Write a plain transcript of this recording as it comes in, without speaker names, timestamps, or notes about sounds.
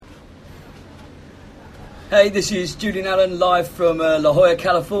Hey, this is Julian Allen live from La Jolla,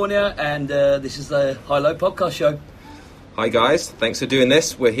 California, and this is the High Low Podcast Show. Hi guys, thanks for doing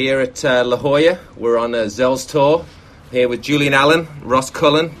this. We're here at La Jolla. We're on a Zell's tour. Here with Julian Allen, Ross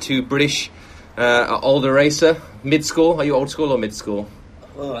Cullen, two British older racer. Mid-school, are you old school or mid-school?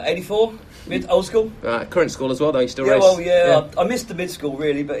 84, old school. Current school as well, though, you still race? Well, yeah. I missed the mid-school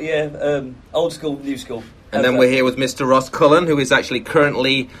really, but old school, new school. And then we're here with Mr. Ross Cullen, who is actually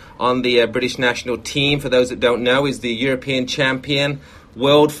currently on the British national team. For those that don't know, he's the European champion,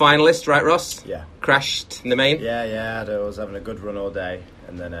 world finalist, right, Ross? Yeah. Crashed in the main? Yeah. I was having a good run all day,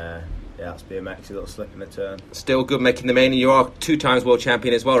 and then it's BMX, a little slip in the turn. Still good making the main, and you are 2 times world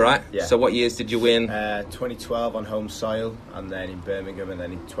champion as well, right? Yeah. So what years did you win? 2012 on home soil, and then in Birmingham, and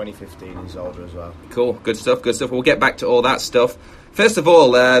then in 2015 in Zolder as well. Cool, good stuff. We'll get back to all that stuff. First of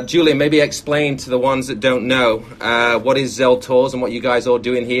all, Julian, maybe explain to the ones that don't know what is Zell Tours and what you guys are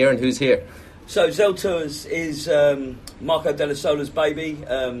doing here and who's here. So Zell Tours is Marco Della Sola's baby.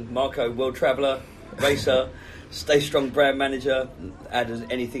 Marco, world traveller, racer, Stay Strong brand manager. Add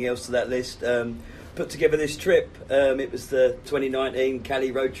anything else to that list. Put together this trip. It was the 2019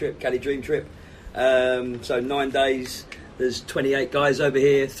 Cali road trip, Cali Dream Trip. So 9 days. There's 28 guys over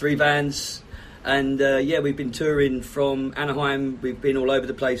here, 3 vans. And we've been touring from Anaheim. We've been all over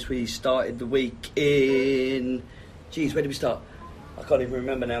the place. We started the week in... where did we start? I can't even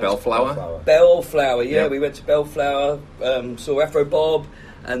remember now. Bellflower, yeah. We went to Bellflower, saw Afro Bob,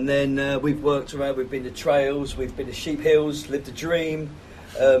 and then we've worked around. We've been to trails, we've been to Sheep Hills, lived a dream,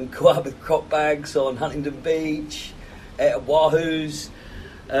 caught up with crop bags on Huntington Beach, at Wahoo's.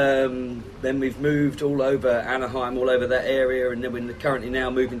 Then we've moved all over Anaheim, all over that area, and then we're currently now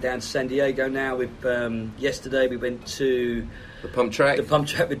moving down to San Diego now. Yesterday we went to the pump track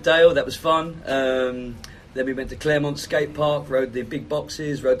with Dale. That was fun. Then we went to Claremont Skate Park, rode the big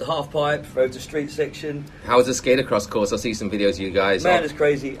boxes, rode the half pipe, rode the street section. How was the skate across course? I see some videos of you guys. Man, it's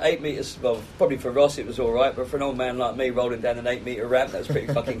crazy. 8 metres, well, probably for Ross it was all right, but for an old man like me rolling down an 8 metre ramp, that was pretty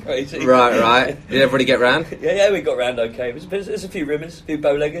fucking crazy. Right. Did everybody get round? Yeah, we got round okay. There's a few rimmers, a few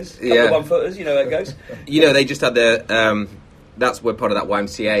bowleggers, a couple of one-footers, you know how it goes. They just had the... we're part of that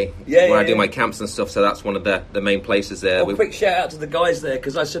YMCA where I do my camps and stuff, so that's one of the main places there. Quick shout out to the guys there,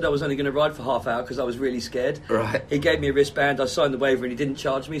 because I said I was only going to ride for half hour because I was really scared. Right. He gave me a wristband, I signed the waiver and he didn't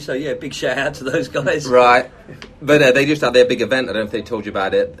charge me, so big shout out to those guys. Right. But they just had their big event, I don't know if they told you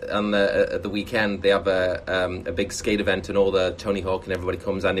about it, on at the weekend they have a big skate event and all the Tony Hawk and everybody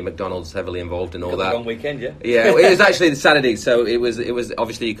comes, Andy McDonald's heavily involved in all that. Long weekend, yeah? Yeah, it was actually the Saturday, so it was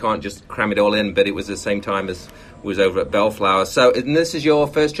obviously you can't just cram it all in, but it was the same time as was over at Bellflower. So, and this is your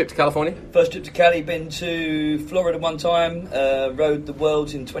first trip to California? First trip to Cali, been to Florida one time, rode the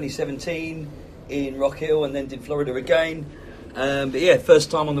Worlds in 2017 in Rock Hill, and then did Florida again. First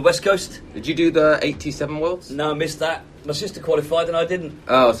time on the West Coast. Did you do the 87 Worlds? No, I missed that. My sister qualified and I didn't.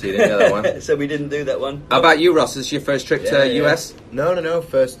 Oh, so you didn't do that one. So we didn't do that one. How about you, Ross? Is this your first trip to US? No,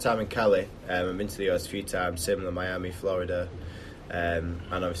 first time in Cali. I've been to the US a few times, similar Miami, Florida, and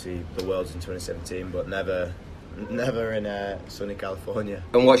obviously the Worlds in 2017, but never in sunny California.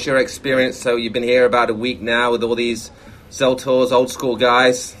 And what's your experience? So you've been here about a week now with all these Zell Tours, old school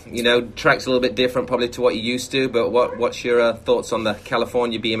guys. Track's a little bit different probably to what you used to, but what's your thoughts on the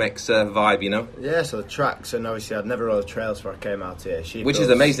California BMX vibe, Yeah, so the tracks, and obviously I'd never rode trails before I came out here. Which is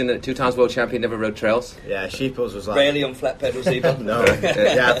amazing, that 2 times world champion never rode trails. Yeah, Sheep Hills was like... Rarely on flat pedals either. No.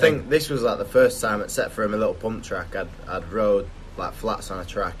 I think this was like the first time, except for a little pump track, I'd rode like flats on a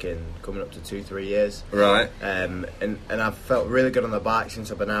track in coming up to 2-3 years, right? And I've felt really good on the bike since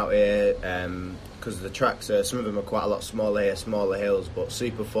I've been out here, because the tracks some of them are quite a lot smaller here, smaller hills, but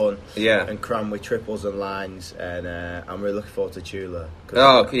super fun. Yeah, and crammed with triples and lines, and I'm really looking forward to Chula.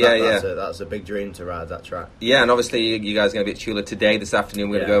 That's a big dream to ride that track. Yeah, and obviously you guys are going to be at Chula today, this afternoon.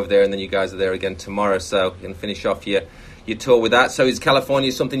 We're going to go over there, and then you guys are there again tomorrow. So you can finish off your tour with that. So is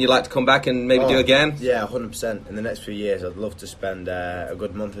California something you'd like to come back and maybe do again? Yeah, 100%. In the next few years, I'd love to spend a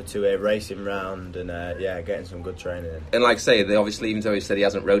good month or two here racing round and getting some good training in. And like I say, obviously, even though he said he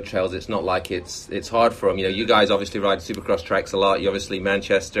hasn't rode trails, it's not like it's hard for him. You guys obviously ride Supercross tracks a lot. You obviously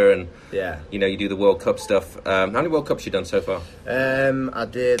Manchester and you do the World Cup stuff. How many World Cups you done so far?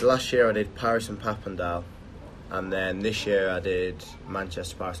 Last year I did Paris and Papendal. And then this year I did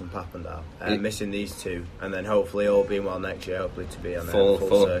Manchester, Paris and Papendal. Missing these 2. And then hopefully, all being well next year, hopefully to be on the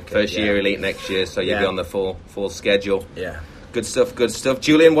full circuit. First year elite next year, so you'll be on the full schedule. Yeah. Good stuff.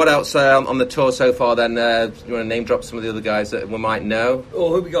 Julian, what else on the tour so far then? You want to name drop some of the other guys that we might know?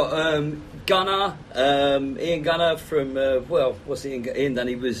 Oh, who we got? Gunner, Ian Gunner from, what's Ian done?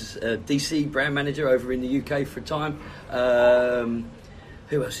 He was DC brand manager over in the UK for a time.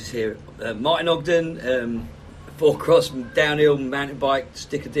 Who else is here? Martin Ogden, 4-cross downhill mountain bike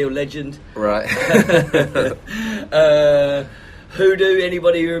sticker deal legend. Right. Hoodoo,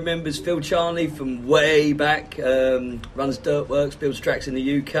 anybody who remembers Phil Charnley from way back, runs Dirtworks, builds tracks in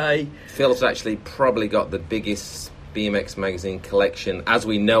the UK. Phil's actually probably got the biggest BMX magazine collection, as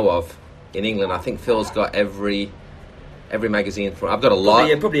we know of, in England. I think Phil's got every magazine from. I've got a lot.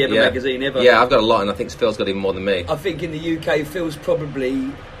 Probably every magazine ever. Yeah, I've got a lot, and I think Phil's got even more than me. I think in the UK, Phil's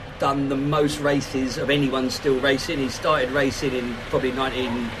probably done the most races of anyone still racing. He started racing in probably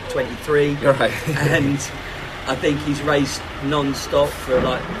 1923. Right. And I think he's raced non-stop for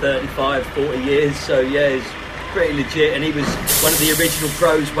like 35, 40 years. So yeah, it's pretty legit. And he was one of the original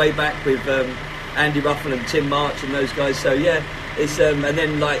pros way back with Andy Ruffle and Tim March and those guys. So yeah, it's and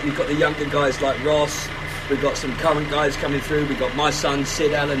then like you've got the younger guys like Ross. We've got some current guys coming through. We've got my son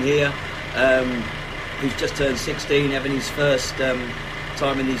Sid Allen here, who's just turned 16, having his first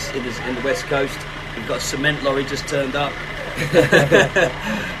time in the West Coast. We've got a cement lorry just turned up.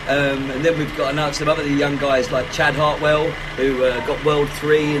 And then we've got some other young guys like Chad Hartwell, who got World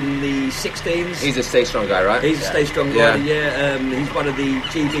 3 in the 16s. He's a Stay Strong guy, right? He's a Stay Strong rider, yeah. He's one of the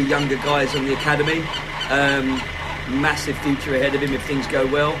GB younger guys on the academy. Massive future ahead of him if things go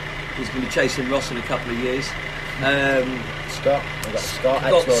well. He's going to be chasing Ross in a couple of years. Scott. We've got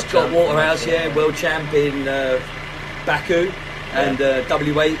Scott Waterhouse, world champ in Baku and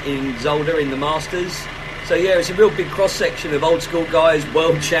W8 in Zolder in the Masters. So yeah, it's a real big cross section of old school guys,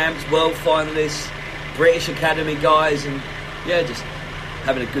 world champs, world finalists, British Academy guys, and yeah, just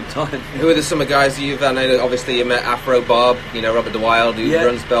having a good time. Who are some of the guys I know? Obviously, you met Afro Bob, Robert DeWild, who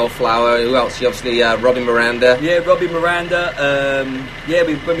runs Bellflower. Who else? You obviously Robbie Miranda. Yeah, Robbie Miranda.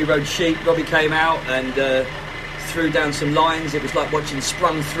 When we rode Sheep, Robbie came out and threw down some lines. It was like watching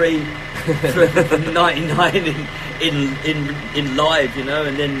Sprung 3 from '99 in live,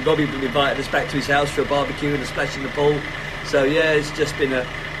 And then Robbie invited us back to his house for a barbecue and a splash in the pool. So yeah, it's just been a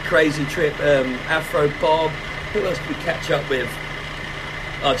crazy trip. Afro Bob. Who else did we catch up with?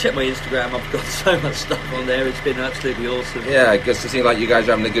 I'll check my Instagram. I've got so much stuff on there. It's been absolutely awesome. Yeah, it gets to seem like you guys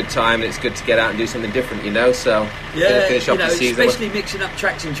are having a good time, and it's good to get out and do something different, So yeah, finish off the season. Especially mixing up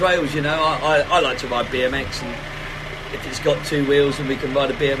tracks and trails. I like to ride BMX, and if it's got 2 wheels and we can ride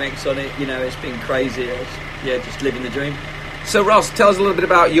a BMX on it, it's been crazy. Just living the dream. So Ross, tell us a little bit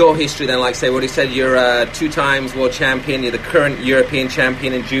about your history then. Like say what he said, you're 2 times world champion. You're the current European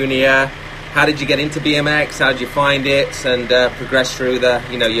champion in junior. How did you get into BMX? How did you find it and progress through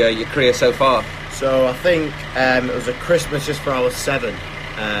your career so far? So I think it was a Christmas just before I was 7,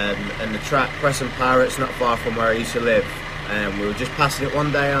 and the track Preston Pirates, not far from where I used to live. We were just passing it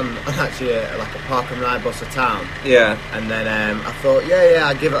one day on actually a park and ride bus to town. Yeah. And then I thought,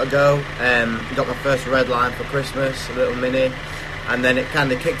 I'd give it a go. Got my first red line for Christmas, a little mini. And then it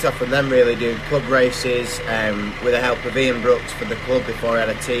kind of kicked off from them really, doing club races with the help of Ian Brooks for the club before I had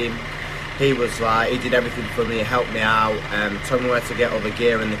a team. He was he did everything for me, he helped me out, told me where to get all the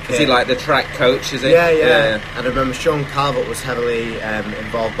gear and the kit. Is he like the track coach, is he? Yeah. And I remember Sean Calvert was heavily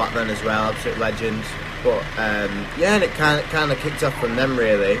involved back then as well, absolute legend. But and it kind of kicked off from them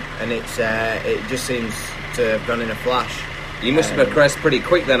really, and it just seems to have gone in a flash. You must have progressed pretty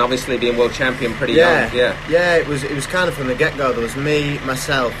quick then, obviously being world champion pretty young. Yeah, it was kind of from the get-go. There was me,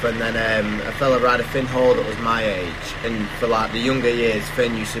 myself, and then a fella rider, Finn Hall, that was my age. And for the younger years,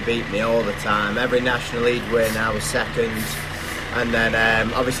 Finn used to beat me all the time. Every national league win, I was second. And then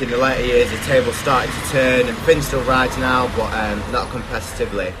obviously in the later years, the table started to turn, and Finn still rides now, but not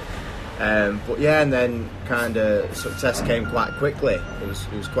competitively. But yeah, and then kind of success came quite quickly. It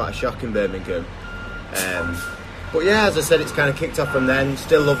was quite a shock in Birmingham. But yeah, as I said, it's kind of kicked off from then.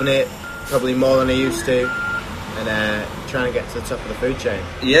 Still loving it, probably more than I used to, and trying to get to the top of the food chain.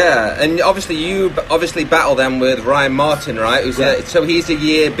 Yeah, and obviously you battle them with Ryan Martin, right? So he's a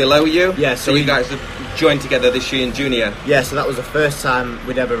year below you? Yeah. So you guys have joined together this year in junior? Yeah, so that was the first time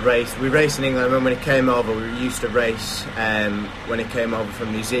we'd ever raced. We raced in England. I remember when he came over, we used to race when he came over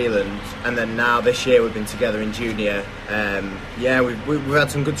from New Zealand. And then now this year we've been together in junior. We've had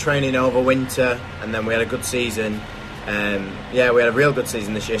some good training over winter, and then we had a good season. We had a real good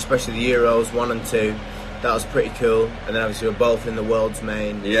season this year, especially the Euros 1 and 2. That was pretty cool, and then obviously we're both in the world's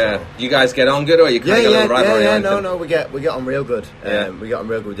main. Yeah, so. You guys get on good, or you kind of get a little rivalry? No, we get on real good. We got on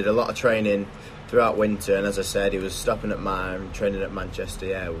real good. We did a lot of training throughout winter, and as I said, he was stopping at Mime, training at Manchester.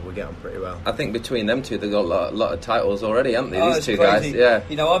 Yeah, we get on pretty well. I think between them two, they've got a lot of titles already, haven't they? These two crazy. Guys.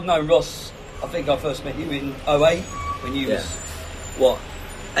 Yeah. I've known Ross. I think I first met you in 2008 when you was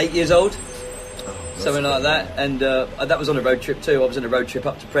 8 years old. Something like that, and that was on a road trip too. I was on a road trip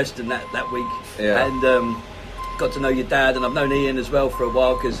up to Preston that week, and got to know your dad, and I've known Ian as well for a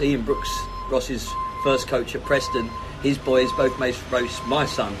while, because Ian Brooks, Ross's first coach at Preston, his boys both race my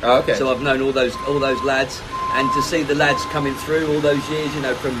son. Oh, okay. So I've known all those lads, and to see the lads coming through all those years, you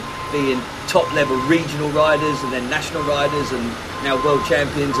know, from being top level regional riders and then national riders and now world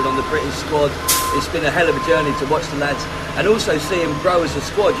champions and on the British squad, it's been a hell of a journey to watch the lads and also see them grow as a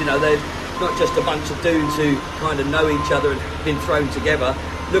squad. You know, they're not just a bunch of dudes who kind of know each other and been thrown together.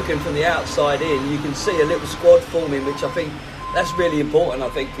 Looking from the outside in, you can see a little squad forming, which I think that's really important. I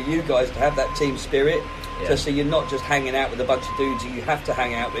think for you guys to have that team spirit. Yeah. So you're not just hanging out with a bunch of dudes who you have to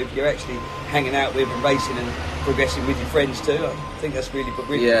hang out with. You're actually hanging out with and racing and progressing with your friends too. I think that's really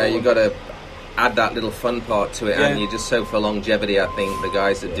important. Yeah, you've got to add that little fun part to it, and you just so for longevity. I think the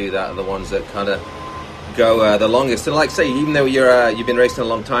guys that do that are the ones that kind of go the longest. And like say, even though you've been racing a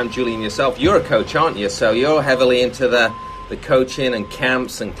long time, Julian yourself, you're a coach, aren't you? So you're heavily into the coaching and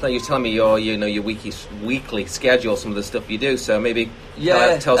camps, and you're telling me your weekly schedule, some of the stuff you do. So maybe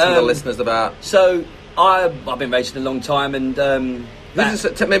tell some of the listeners about. So I've been racing a long time, and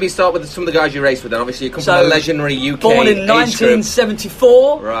maybe start with some of the guys you raced with. Then obviously you come from a legendary UK born in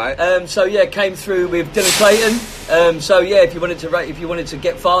 1974, right? Came through with Dylan Clayton. If you wanted to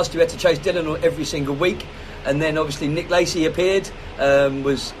get fast, you had to chase Dylan every single week. And then obviously Nick Lacey appeared,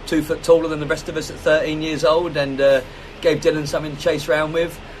 was 2 foot taller than the rest of us at 13 years old, and gave Dylan something to chase around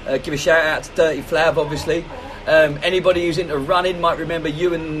with. Give a shout out to Dirty Flav, obviously. Anybody who's into running might remember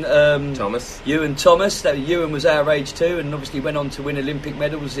Ewan Thomas. Ewan was our age too, and obviously went on to win Olympic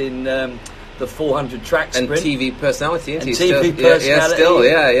medals in the 400 track sprint. And TV personality, isn't he? TV personality.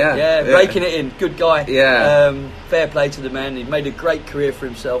 Yeah, raking it in. Good guy. Yeah. Fair play to the man. He made a great career for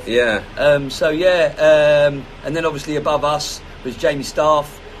himself. Yeah. And then obviously above us was Jamie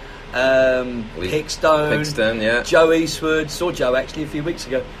Staff. Hickstone, yeah. Joe Eastwood. Saw Joe actually a few weeks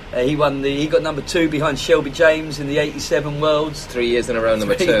ago. He got number 2 behind Shelby James in the 87 Worlds. 3 years in a row,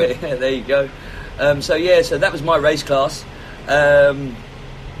 number 2. Yeah, there you go. So that was my race class. I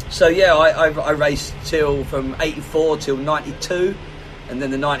raced from 84 till 92. And then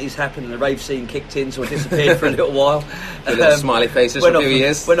the 90s happened and the rave scene kicked in, so I disappeared for a little while. Little smiley faces for a few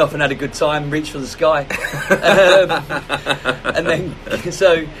years. Went off and had a good time, reached for the sky. And then,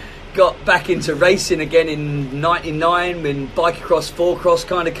 got back into racing again in 99 when Bike Across 4Cross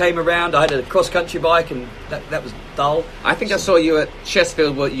kind of came around. I had a cross-country bike and that was dull. I think I saw you at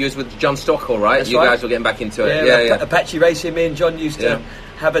Sheffield, you was with John Stockwell, right? That's you right. Guys were getting back into it. Yeah. Apache Racing, me and John used to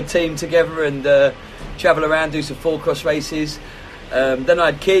have a team together and travel around, do some 4Cross races. Then I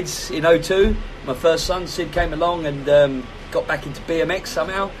had kids in 02. My first son, Sid, came along and got back into BMX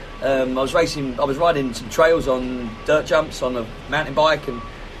somehow. I was riding some trails on dirt jumps on a mountain bike, and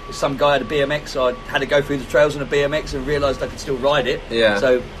some guy had a BMX, so I had to go through the trails on a BMX and realised I could still ride it. Yeah.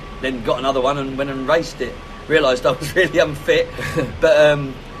 So then got another one and went and raced it. Realised I was really unfit. But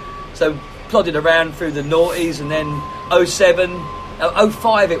so plodded around through the noughties, and then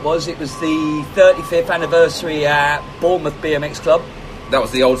 05 it was the 35th anniversary at Bournemouth BMX Club. That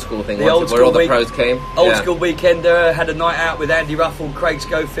was the old school thing, where all the pros came. Old school weekender, had a night out with Andy Ruffle and Craig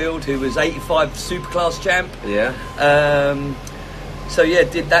Schofield, who was 85 Superclass champ. Yeah.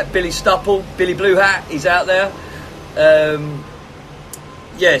 Did that. Billy Stupple, Billy Blue Hat, he's out there.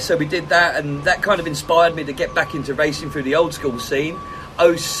 So we did that, and that kind of inspired me to get back into racing through the old school scene.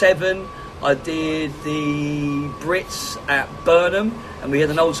 07, I did the Brits at Burnham, and we had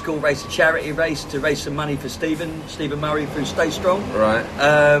an old school race, a charity race, to raise some money for Stephen Murray through Stay Strong. Right.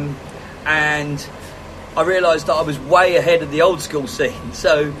 And I realised that I was way ahead of the old school scene,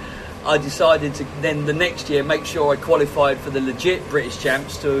 so I decided to then the next year make sure I qualified for the legit British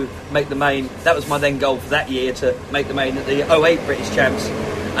champs to make the main. That was my then goal for that year, to make the main at the 08 British champs,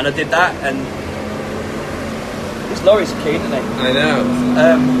 and I did that. And these lorries are keen, aren't they? I know.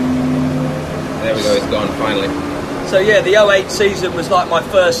 There we go, it's gone finally. So the 08 season was like my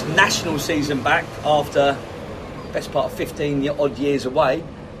first national season back after best part of 15 odd years away.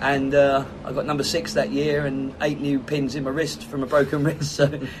 And I got number 6 that year and 8 new pins in my wrist from a broken wrist. So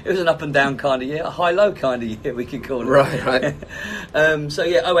it was an up and down kind of year, a high-low kind of year, we could call it. Right.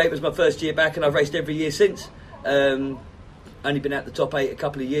 08 was my first year back, and I've raced every year since. Only been out the top 8 a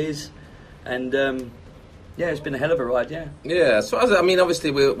couple of years. And it's been a hell of a ride, yeah. Yeah, so obviously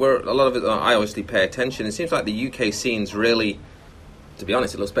we're a lot of it, I obviously pay attention. It seems like the UK scene's really, to be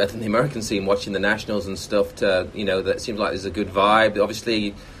honest, it looks better than the American scene, watching the nationals and stuff. That seems like there's a good vibe.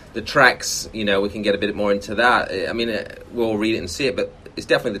 Obviously, the tracks, we can get a bit more into that. We'll all read it and see it, but it's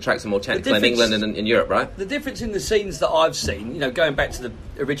definitely the tracks are more technical in England and in Europe, right? The difference in the scenes that I've seen, going back to the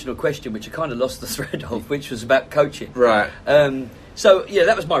original question, which I kind of lost the thread of, which was about coaching. Right.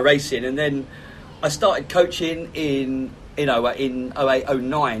 That was my racing, and then I started coaching in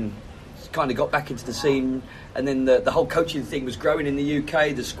 08-09. Kind of got back into the scene, and then the whole coaching thing was growing in the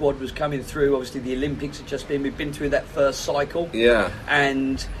UK. The squad was coming through. Obviously, the Olympics had just been. We'd been through that first cycle. Yeah.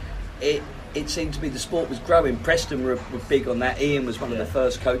 And it seemed to be the sport was growing. Preston were big on that. Ian was one of the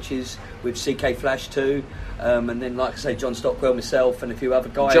first coaches with CK Flash too. And then, like I say, John Stockwell, myself, and a few other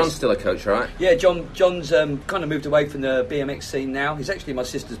guys. John's still a coach, right? Yeah, John's kind of moved away from the BMX scene now. He's actually my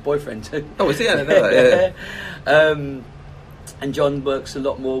sister's boyfriend too. Oh, is he? I didn't know that, yeah. And John works a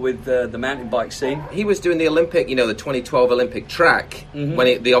lot more with the mountain bike scene. He was doing the Olympic, the 2012 Olympic track. Mm-hmm.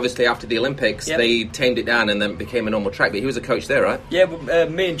 When they obviously after the Olympics, they tamed it down and then became a normal track. But he was a coach there, right? Yeah,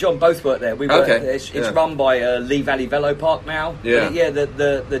 me and John both work there. We work Okay. there. It's run by Lee Valley Velo Park now. Yeah.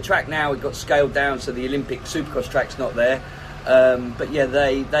 The track now it got scaled down, so the Olympic Supercross track's not there. But yeah,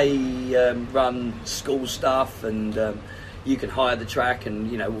 they run school stuff and. You can hire the track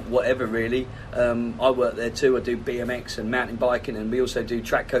and whatever really. I work there too. I do BMX and mountain biking, and we also do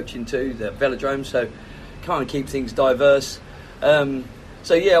track coaching too, the velodrome. So kind of keep things diverse. So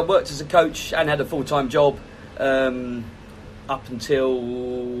yeah, I worked as a coach and had a full-time job up until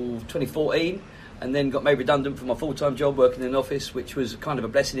 2014, and then got made redundant from my full-time job working in an office, which was kind of a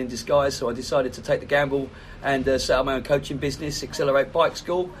blessing in disguise. So I decided to take the gamble and set up my own coaching business, Accelerate Bike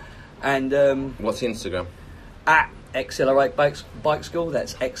School. And what's the Instagram? At Accelerate Bike School.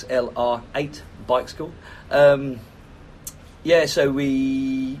 That's XLR8 Bike School. So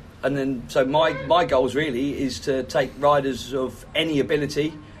my goals really is to take riders of any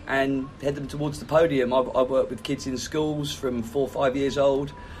ability and head them towards the podium. I work with kids in schools from 4 or 5 years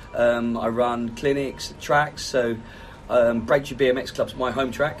old. I run clinics, tracks. So Breakthrough BMX Club's my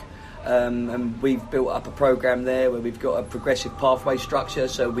home track. And we've built up a program there where we've got a progressive pathway structure,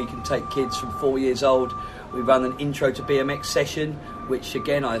 so we can take kids from 4 years old. We run an intro to BMX session, which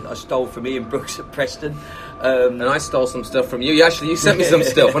again I stole from Ian Brooks at Preston. And I stole some stuff from you. You sent me some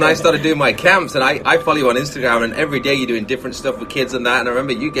stuff when I started doing my camps, and I follow you on Instagram, and every day you're doing different stuff with kids and that. And I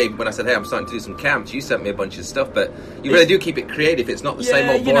remember when I said, hey, I'm starting to do some camps, you sent me a bunch of stuff, but you really do keep it creative. It's not the same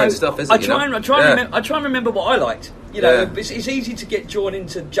old boring stuff, is it? I try and remember what I liked. It's easy to get drawn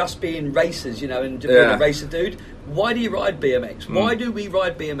into just being racers, and being a racer dude. Why do you ride BMX? Why do we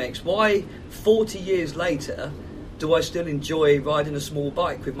ride BMX? Why, 40 years later, do I still enjoy riding a small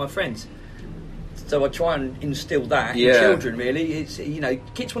bike with my friends? So I try and instill that in children. Really, it's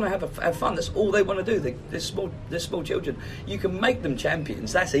kids want to have fun. That's all they want to do. They're small children. You can make them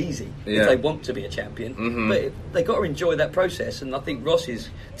champions. That's easy if they want to be a champion. Mm-hmm. But they got to enjoy that process. And I think Ross is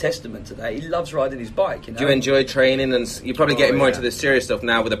testament to that. He loves riding his bike. Do you enjoy training? And you're probably getting more into the serious stuff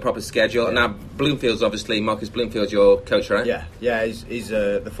now with a proper schedule. And now Bloomfield's obviously Marcus Bloomfield's your coach, right? Yeah. He's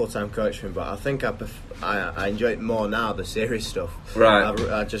the full-time coach for him. But I think I enjoy it more now, the serious stuff. Right.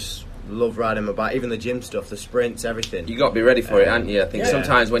 I just love riding my bike, even the gym stuff, the sprints, everything. You got to be ready for it, haven't you? I think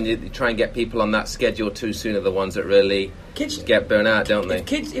sometimes when you try and get people on that schedule too soon are the ones that really get burnt out, don't they?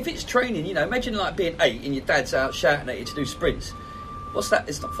 If it's training, imagine like being 8 and your dad's out shouting at you to do sprints. What's that?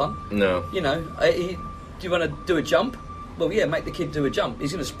 It's not fun. No. Do you want to do a jump? Well, yeah, make the kid do a jump.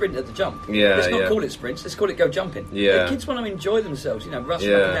 He's going to sprint at the jump. Let's not call it sprints. Let's call it go jumping. Yeah. The kids want to enjoy themselves. Rush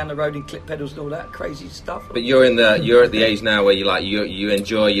up and down the road in clip pedals and all that crazy stuff. But you're at the age now where you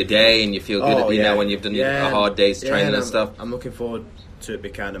enjoy your day and you feel good when you've done a hard day's training and stuff. I'm looking forward to it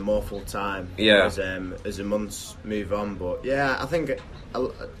be kind of more full time as the months move on. But I think a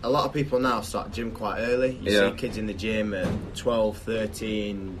lot of people now start gym quite early. You see kids in the gym at 12,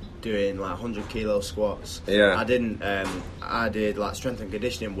 13 doing like 100 kilo squats. I didn't. I did like strength and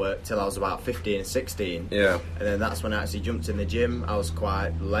conditioning work till I was about 15 and 16. And then that's when I actually jumped in the gym. I was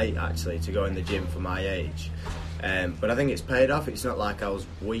quite late actually to go in the gym for my age. But I think it's paid off. It's not like I was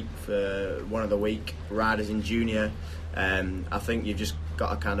weak for one of the weak riders in junior. I think you've just got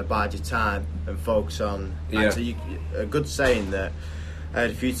to kind of bide your time and focus on. Actually, a good saying that I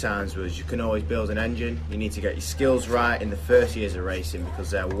heard a few times was you can always build an engine. You need to get your skills right in the first years of racing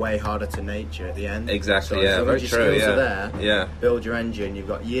because they're way harder to nature at the end. Exactly, so very your true. Skills are there, build your engine. You've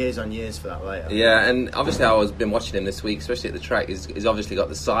got years on years for that later. Yeah, and obviously I've been watching him this week, especially at the track. He's obviously got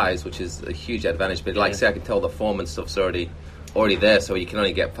the size, which is a huge advantage. But like I say, I can tell the form and stuff's already there, so you can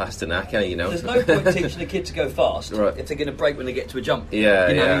only get faster now, can you? There's no point teaching a kid to go fast if they're going to break when they get to a jump.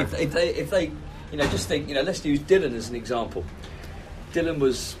 If they just think, let's use Dylan as an example. Dylan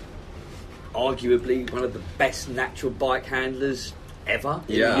was arguably one of the best natural bike handlers ever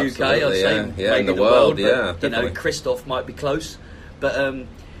in the UK. I'd say maybe in the world. But, Christoph might be close, but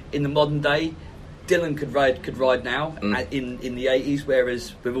in the modern day, Dylan could ride now in the 80s,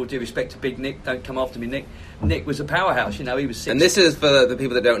 whereas with all due respect to Big Nick, don't come after me, Nick. Nick was a powerhouse, he was 6. And this is for the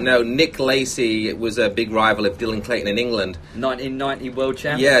people that don't know. Nick Lacey was a big rival of Dylan Clayton in England. 1990 world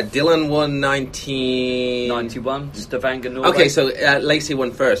champ. Yeah, Dylan won 1991. Stavanger, Norway. Okay, so Lacey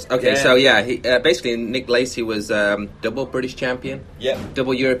won first. Okay, Yeah. so he, basically Nick Lacey was double British champion,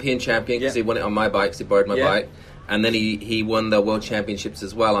 double European champion because he won it on my bike, because he borrowed my bike. And then he won the World Championships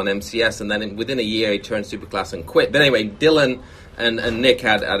as well on MCS, and then within a year he turned Superclass and quit. But anyway, Dylan and Nick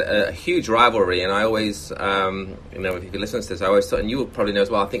had a huge rivalry, and I always, if you could listen to this, I always thought, and you would probably know as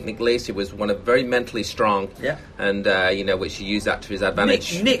well, I think Nick Lacey was very mentally strong, and which he used that to his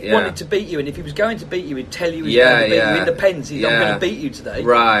advantage. Nick wanted to beat you, and if he was going to beat you, he'd tell you he was going to beat you in the pens. I'm going to beat you today.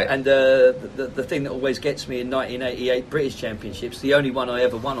 Right. And the thing that always gets me in 1988 British Championships, the only one I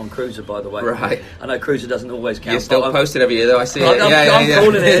ever won on Cruiser, by the way. Right. I know Cruiser doesn't always count. You still post it every year, though. I see I'm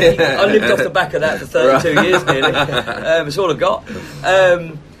calling it. Yeah. I lived off the back of that for 32 years nearly. It's all I got.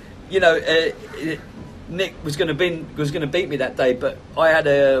 Nick was going to beat me that day, but I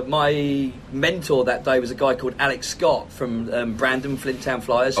had my mentor that day was a guy called Alex Scott from Brandon Flint Town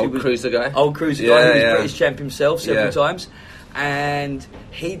Flyers. Old cruiser guy who was British champ himself several times, and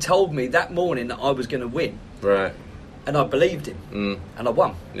he told me that morning that I was going to win. Right. And I believed him, and I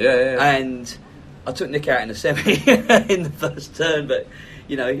won. Yeah. And I took Nick out in the semi in the first turn, but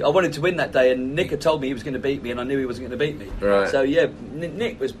I wanted to win that day, and Nick had told me he was going to beat me, and I knew he wasn't going to beat me. Right. So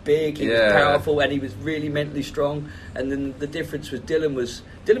Nick was big, he was powerful, and he was really mentally strong. And then the difference was Dylan was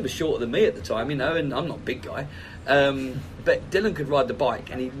shorter than me at the time, and I'm not a big guy. But Dylan could ride the bike,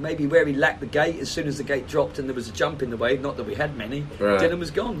 and where he lacked the gate, as soon as the gate dropped and there was a jump in the way, not that we had many, Dylan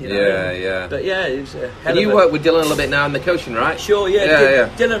was gone. Yeah. But it was a hell and you work with Dylan a little bit now in the coaching, right? Sure,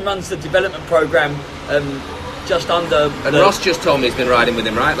 Dylan runs the development program. Just under. And Ross just told me he's been riding with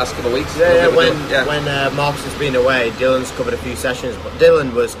him, right? Last couple of weeks. When Marcus has been away, Dylan's covered a few sessions. But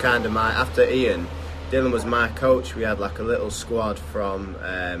Dylan was kind of after Ian. Dylan was my coach. We had like a little squad from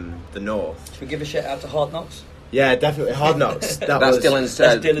the north. Should we give a shout out to Hard Knocks? Yeah, definitely Hard Knocks. That's Dylan's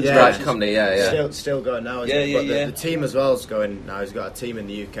ride company. Still going now. The team as well is going now. He's got a team in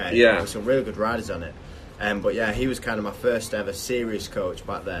the UK. Yeah, with some really good riders on it. But he was kind of my first ever serious coach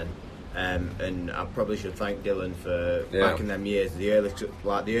back then. And I probably should thank Dylan for back in them years, the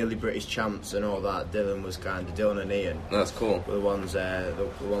early British champs and all that. Dylan and Ian. That's cool. Were the ones that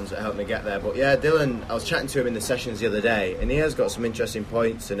helped me get there. But Dylan, I was chatting to him in the sessions the other day, and he has got some interesting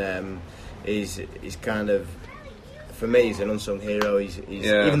points. And he's kind of, for me, he's an unsung hero. He's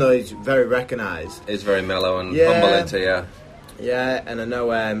even though he's very recognised, he's very mellow and humble into Yeah, and I know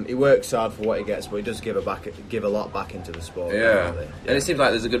he works hard for what he gets, but he does give a lot back into the sport. And it seems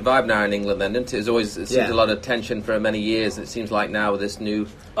like there's a good vibe now in England. Then, doesn't it? It seems a lot of tension for many years. It seems like now with this new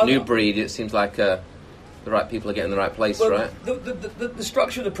breed, it seems like the right people are getting in the right place, right? The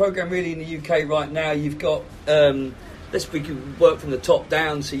structure of the programme really in the UK right now, you've got we can work from the top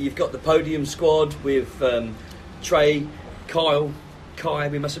down. So you've got the podium squad with Trey, Kyle, Kai.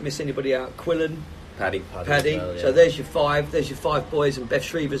 We mustn't miss anybody out. Quillen. Paddy. Well, So there's your five boys, and Beth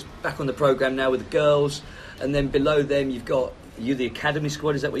Shreever's back on the programme now with the girls, and then below them you've got the academy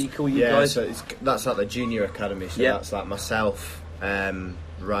squad. Is that what you call you guys? So that's like the junior academy. So that's like myself,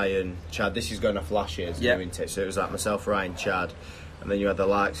 Ryan, Chad. This is going off last year's new intake. So it was like myself, Ryan, Chad, and then you had the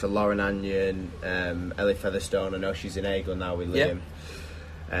likes of Lauren Anion, Ellie Featherstone. I know she's in Aigle now with Liam,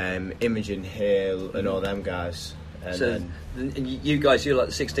 Imogen Hill, and all them guys. And you guys, you're like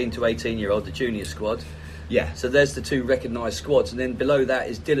the 16 to 18 year old, the junior squad. Yeah. So there's the two recognised squads, and then below that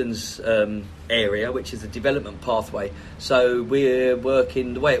is Dylan's area, which is the development pathway. So we're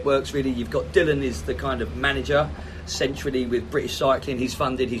working, the way it works really, you've got Dylan is the kind of manager centrally with British Cycling. He's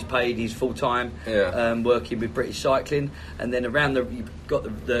funded, he's paid, he's full time working with British Cycling, and then around you've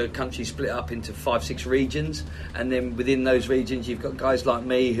got the country split up into 5-6 regions, and then within those regions you've got guys like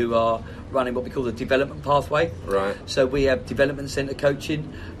me who are running what we call the development pathway. Right. So we have development centre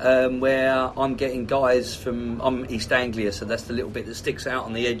coaching, where I'm getting guys I'm East Anglia, so that's the little bit that sticks out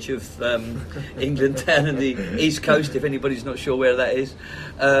on the edge of England down in the East Coast, if anybody's not sure where that is.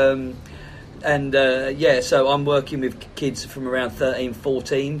 So I'm working with kids from around 13,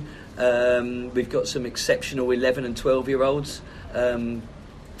 14. We've got some exceptional 11 and 12-year-olds.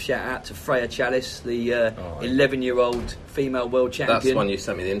 Shout out to Freya Chalice, the 11-year-old female world champion. That's the one you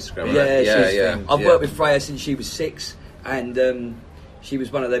sent me the Instagram, right? I've worked with Freya since she was 6, and she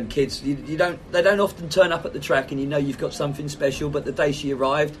was one of them kids. They don't often turn up at the track, and you've got something special. But the day she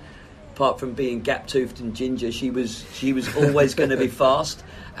arrived, apart from being gap-toothed and ginger, she was always going to be fast.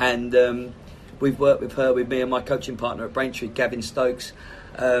 And we've worked with her, with me and my coaching partner at Braintree, Gavin Stokes.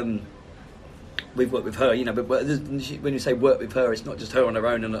 we've worked with her, you know, but when you say work with her, it's not just her on her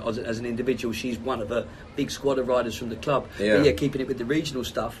own and as an individual. She's one of a big squad of riders from the club. Yeah. But keeping it with the regional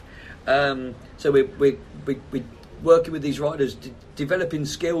stuff. So we're working with these riders. Developing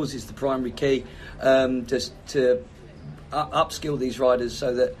skills is the primary key. Just to upskill these riders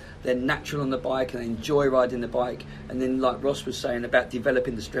so that they're natural on the bike and they enjoy riding the bike. And then, like Ross was saying about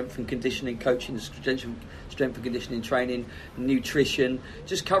developing the strength and conditioning, coaching the strength and conditioning training, nutrition,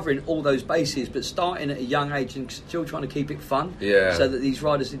 just covering all those bases, but starting at a young age and still trying to keep it fun. Yeah. So that these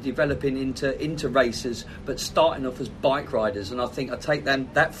riders are developing into racers, but starting off as bike riders. And I think I take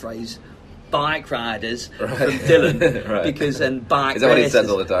that phrase, bike riders, from Dylan, right. Because bike is that racers, what he says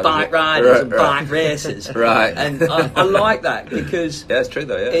all the time? bike riders and bike racers, right? And I like that because yeah, it's true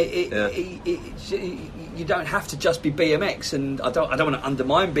though. Yeah, you don't have to just be BMX, and I don't want to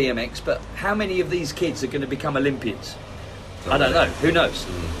undermine BMX, but how many of these kids are going to become Olympians? I don't know. Who knows?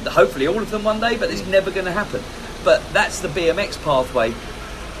 Hopefully all of them one day, but it's never going to happen. But that's the BMX pathway.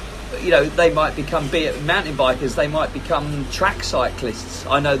 You know, they might become mountain bikers, they might become track cyclists.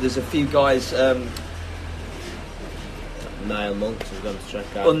 I know there's a few guys. Niall Monks has gone to track.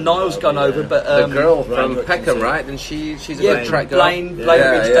 Well, Niall's gone over, but the girl from Ryan Peckham, Hutchinson. right? And she's a great track girl. Blaine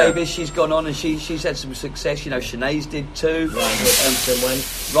Ridge Davis, she's gone on and she's had some success. You know, Sinead's did too. Ryan Hutchinson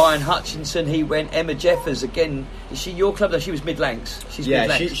went. Ryan Hutchinson, he went. Emma Jeffers again. Is she your club? No, she was Mid-Lancs. She's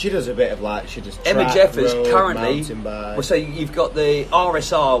Mid-Lancs. she does a bit of like she does. Emma track, Jeffers road, currently. mountain bike. Well, so you've got the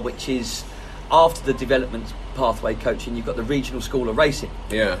RSR, which is after the development pathway coaching. You've got the Regional School of Racing.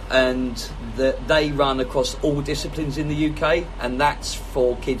 Yeah. And they run across all disciplines in the UK, and that's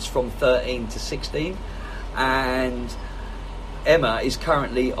for kids from 13 to 16. And Emma is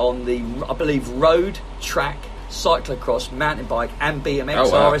currently on the, I believe, road, track, cyclocross, mountain bike, and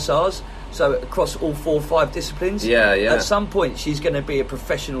BMX RSRs. So across all 4 or 5 disciplines. Yeah. At some point, she's going to be a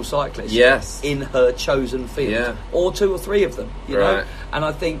professional cyclist. Yes. In her chosen field. Yeah. Or 2 or 3 of them. You know. And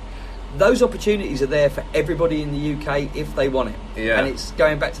I think those opportunities are there for everybody in the UK if they want it. Yeah. And it's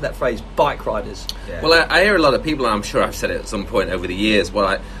going back to that phrase, bike riders. Yeah. Well, I hear a lot of people, and I'm sure I've said it at some point over the years,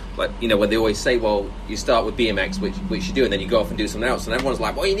 when they always say, well, you start with BMX, which you do, and then you go off and do something else, and everyone's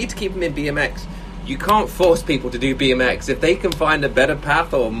like, well, you need to keep them in BMX. You can't force people to do BMX. If they can find a better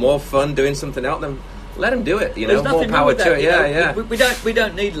path or more fun doing something else, then let them do it. You know, more power to it. Yeah. We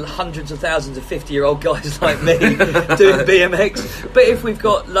don't need hundreds of thousands of 50-year-old guys like me doing BMX. But if we've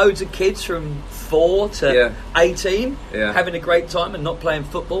got loads of kids from 4 to 18 having a great time and not playing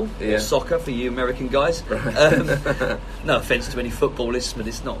football or soccer for you American guys. No offence to any footballists, but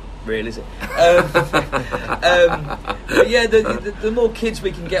it's not real, is it? But yeah, the more kids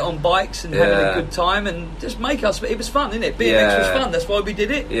we can get on bikes and having a good time and just make us. It was fun, isn't it? BMX was fun. That's why we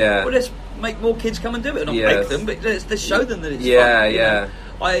did it. Yeah. Well, let's make more kids come and do it. Not make them, but let's show them that it's fun. Yeah.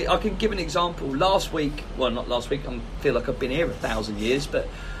 I can give an example. Last week, well, not last week. I feel like I've been here 1,000 years, but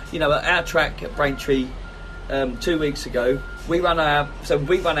you know, at our track at Braintree 2 weeks ago, we run our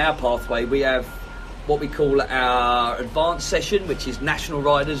pathway. We have what we call our advanced session, which is national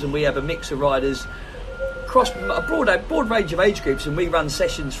riders, and we have a mix of riders across a broad range of age groups, and we run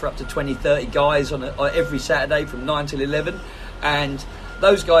sessions for up to 20-30 guys on every Saturday from 9 till 11, and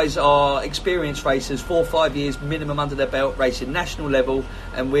those guys are experienced racers, 4 or 5 years minimum under their belt, racing national level,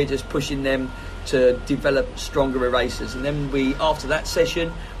 and we're just pushing them to develop stronger racers. And then after that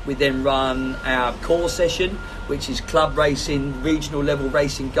session, we then run our core session, which is club racing, regional level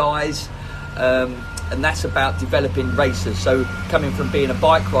racing guys, and that's about developing racers. So coming from being a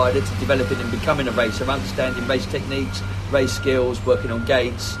bike rider to developing and becoming a racer, understanding race techniques, race skills, working on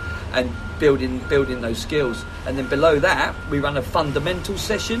gates, and building those skills. And then below that, we run a fundamental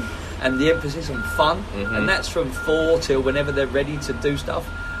session, and the emphasis on fun, and that's from 4 till whenever they're ready to do stuff.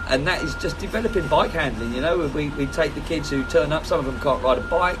 And that is just developing bike handling. You know, we take the kids who turn up. Some of them can't ride a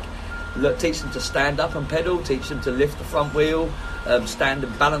bike. Teach them to stand up and pedal. Teach them to lift the front wheel, stand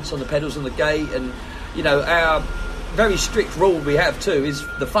and balance on the pedals on the gate. And you know, our very strict rule we have too is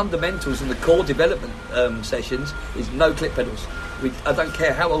the fundamentals and the core development sessions is no clip pedals. I don't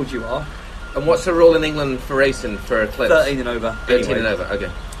care how old you are. And what's the rule in England for racing for clips? 13 and over. 13 and over. Okay.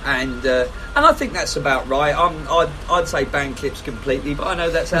 And I think that's about right. I'd say ban clips completely, but I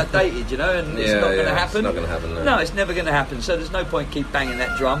know that's outdated, you know, and it's not going to happen. It's not going to happen. No, it's never going to happen. So there's no point keep banging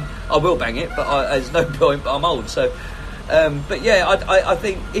that drum. I will bang it, but there's no point. But I'm old, so. But yeah, I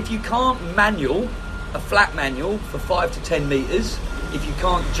think if you can't a flat manual for 5 to 10 metres, if you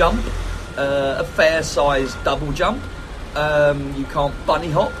can't jump a fair size double jump, you can't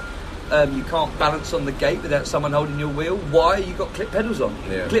bunny hop. You can't balance on the gate without someone holding your wheel. Why? You got clip pedals on.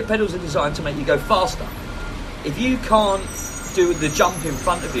 Yeah. Clip pedals are designed to make you go faster. If you can't do the jump in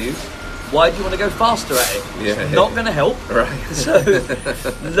front of you, Why do you want to go faster at it? It's not going to help. Right. So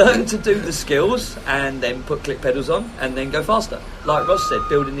learn to do the skills and then put click pedals on and then go faster. Like Ross said,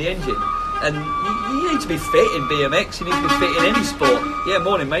 building the engine. And you need to be fit in BMX. You need to be fit in any sport. Yeah,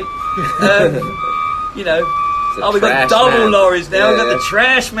 morning, mate. You know. We've got double lorries now. We've got the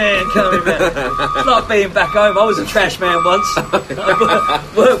trash man coming back. It's like being back home. I was a trash man once. I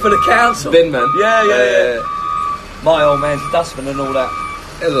worked for the council. Bin man. Yeah. My old man's dustman and all that.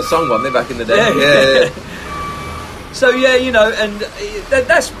 There was a song, wasn't there, back in the day? Yeah. So yeah, you know, and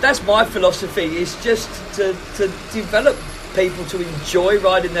that's my philosophy. Is just to develop people to enjoy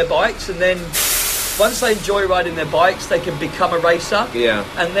riding their bikes, and then once they enjoy riding their bikes, they can become a racer. Yeah.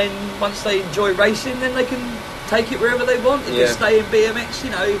 And then once they enjoy racing, then they can take it wherever they want. If they stay in BMX,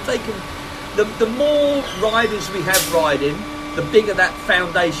 you know, if they can, the more riders we have riding, the bigger that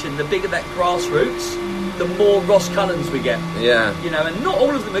foundation, the bigger that grassroots, the more Ross Cullens we get. Yeah. You know, and not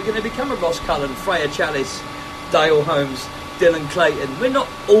all of them are going to become a Ross Cullen, Freya Chalice, Dale Holmes, Dylan Clayton. We're not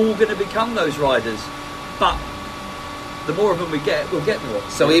all going to become those riders, but the more of them we get, we'll get more.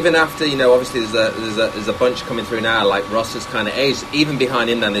 So even after, you know, obviously there's a bunch coming through now, like Ross's kind of age. Even behind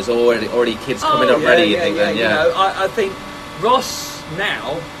him, then there's already kids coming up ready. You know, I think Ross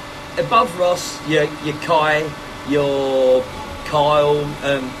now, above Ross, your Kai, your Kyle,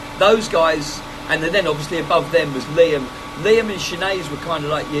 those guys, and then obviously above them was Liam. Liam and Sinead were kind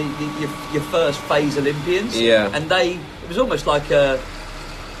of like your first phase Olympians. Yeah, and it was almost like I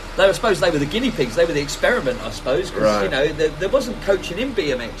suppose they were the guinea pigs. They were the experiment, I suppose, because you know there wasn't coaching in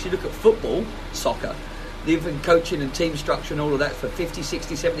BMX. You look at football, soccer, they've been coaching and team structure and all of that for 50,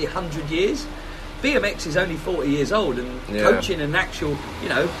 60, 70, 100 years. BMX is only 40 years old, and coaching and actual, you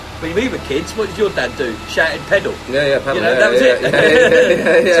know, when we were kids, what did your dad do? Shouted pedal. Yeah, pedal. You know, that was it.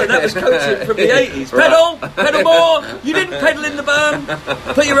 So that was coaching from the 80s. Pedal more. You didn't pedal in the berm.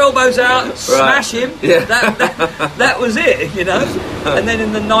 Put your elbows out. Smash him. Yeah. That was it. You know. And then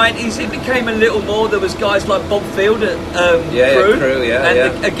in the 90s, it became a little more. There was guys like Bob Field at Crew.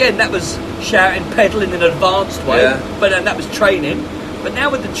 And again, that was shouting, pedal in an advanced way. Yeah. But that was training. But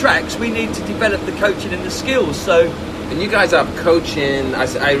now with the tracks, we need to develop the coaching and the skills. So, and you guys have coaching.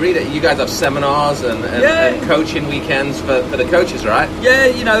 I read it. You guys have seminars and coaching weekends for the coaches, right? Yeah,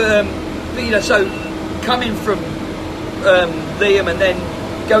 you know. So coming from Liam and then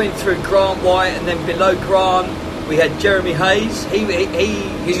going through Grant White and then below Grant, we had Jeremy Hayes.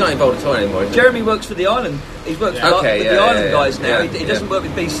 He's not involved at all anymore. Jeremy works for the Island. He's worked with the Island guys now. He doesn't work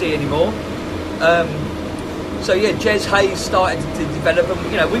with BC anymore. So yeah, Jez Hayes started to develop them.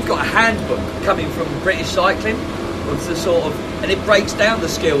 You know, we've got a handbook coming from British Cycling of the sort of, and it breaks down the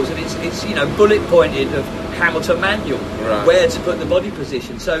skills, and it's you know, bullet pointed of Hamilton manual, where to put the body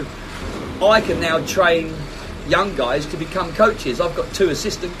position. So I can now train young guys to become coaches. I've got 2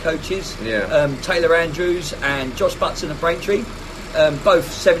 assistant coaches, Taylor Andrews and Josh Butson at Braintree, both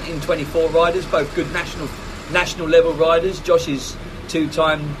 17-24 riders, both good national level riders. Josh is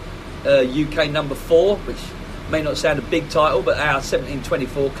 2-time UK number 4, which may not sound a big title, but our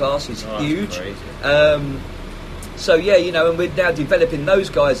 17-24 class is huge. So yeah, you know, and we're now developing those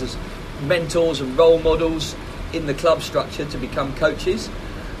guys as mentors and role models in the club structure to become coaches.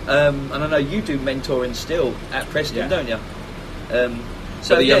 And I know you do mentoring still at Preston, don't you?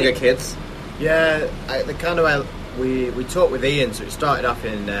 So the younger kids. Yeah, the kind of we talked with Ian. So it started off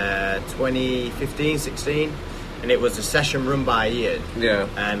in 2015-16. And it was a session run by Ian. Yeah.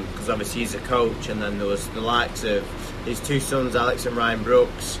 Because obviously he's a coach, and then there was the likes of his 2 sons, Alex and Ryan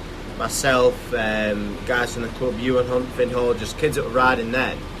Brooks, myself, guys from the club, Ewan Hunt, Finn Hall, just kids that were riding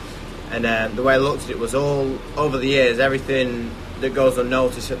then. And the way I looked at it was all over the years, everything that goes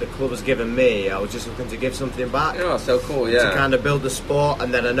unnoticed that the club has given me, I was just looking to give something back. Oh, so cool, yeah. To kind of build the sport.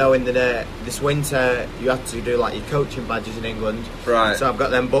 And then I know in this winter you have to do like your coaching badges in England. Right. So I've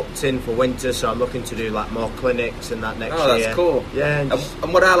got them booked in for winter, so I'm looking to do like more clinics and that next year. Oh, that's cool. Yeah.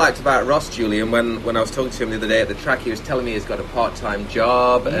 And what I liked about Ross, Julian, when I was talking to him the other day at the track, he was telling me he's got a part-time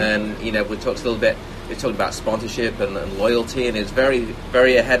job, and you know, we talked a little bit. We talked about sponsorship and loyalty, and he's very,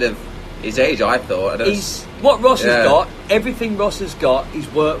 very ahead of his age, I thought. What Ross has got, everything Ross has got, he's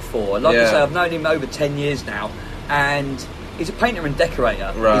worked for. Like I say, I've known him over 10 years now, and he's a painter and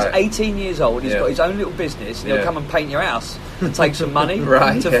decorator. Right. He's 18 years old, he's got his own little business, and he'll come and paint your house and take some money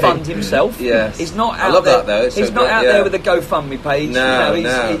to fund himself. Yes. He's not out I love there, that, though. he's not out there with a GoFundMe page. No,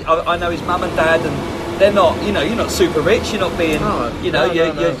 I know his mum and dad, and they're not, you know, you're not super rich, you're not being,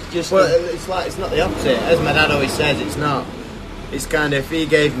 you're just... Well, it's not the opposite. As my dad always says, it's not. It's kind of, if he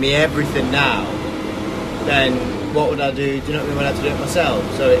gave me everything now, then what would I do? Do you know what I mean? When I had to do it myself.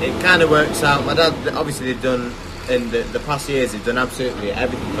 So it kind of works out. My dad, obviously, they've done in the past years, they've done absolutely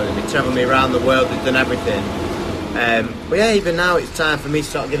everything for them. They travel me around the world. They've done everything. But yeah, even now it's time for me to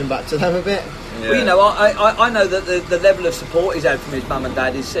start giving back to them a bit. Yeah. Well, you know, I know that the level of support he's had from his mum and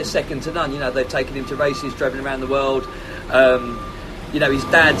dad is second to none. You know, they've taken him to races, driven around the world. You know, his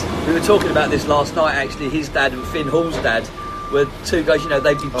dad, we were talking about this last night actually, his dad and Finn Hall's dad were two guys, you know,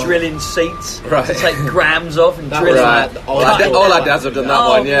 they'd be drilling seats to take grams off and drilling. Right. All our dads have done that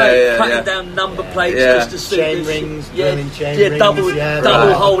one, cutting down number plates just to suit chain rings, double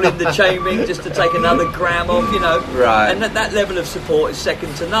hole in the chain ring just to take another gram off, you know. Right. And that level of support is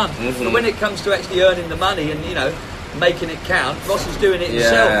second to none. Mm-hmm. But when it comes to actually earning the money and, you know, making it count, Ross is doing it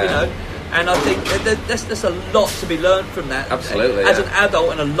himself, you know. And I think there's a lot to be learned from that. Absolutely. As an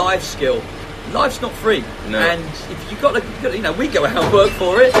adult and a life skill. Life's not free, and if you've got to, you know, we go out and work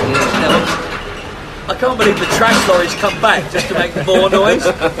for it. You know, I can't believe the track lorries come back just to make more noise.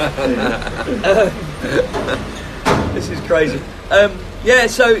 This is crazy.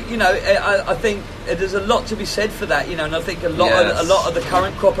 So you know, I think there's a lot to be said for that. You know, and I think a lot of the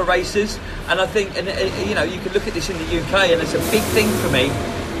current crop of racers, and I think, you know, you can look at this in the UK, and it's a big thing for me.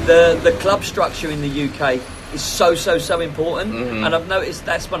 The club structure in the UK is so important, and I've noticed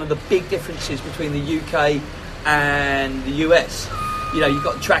that's one of the big differences between the UK and the US. You know, you've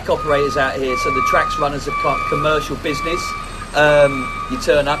got track operators out here, so the track's run as a commercial business. You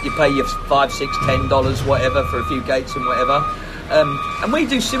turn up, you pay your $5, $6, $10, whatever, for a few gates and whatever. And we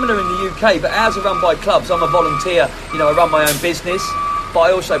do similar in the UK, but ours are run by clubs. I'm a volunteer, you know, I run my own business, but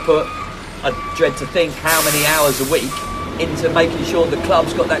I also put, I dread to think how many hours a week into making sure the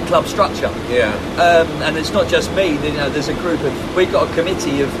club's got that club structure. And it's not just me, you know, there's a group of, we've got a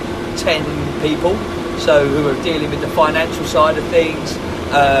committee of 10 people, so who are dealing with the financial side of things,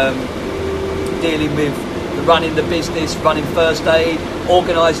 dealing with running the business, running first aid,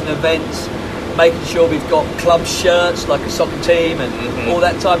 organising events, making sure we've got club shirts like a soccer team and all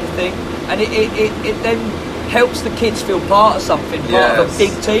that type of thing. And it then helps the kids feel part of something, part of a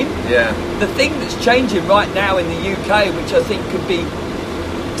big team. The thing that's changing right now in the UK, which I think could be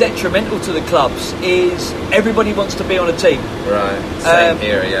detrimental to the clubs, is everybody wants to be on a team. Right. Same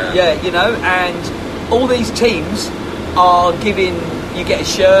here, Yeah, you know, and all these teams are giving, you get a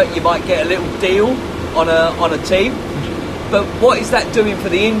shirt, you might get a little deal on a team. But what is that doing for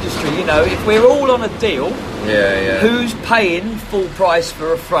the industry? You know, if we're all on a deal, who's paying full price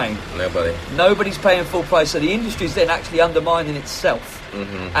for a frame? Nobody. Nobody's paying full price, so the industry's then actually undermining itself.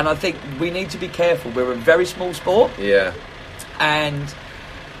 And I think we need to be careful. We're a very small sport. And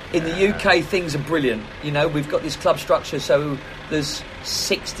in the UK, things are brilliant. You know, we've got this club structure, so there's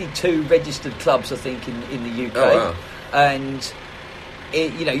 62 registered clubs, I think, in the UK. Oh, wow. And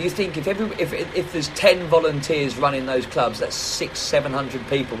you know, you think if there's 10 volunteers running those clubs, that's 600-700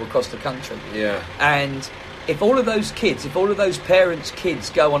 people across the country. And if all of those kids, if all of those parents' kids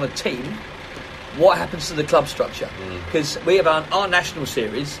go on a team, what happens to the club structure? Because we have our national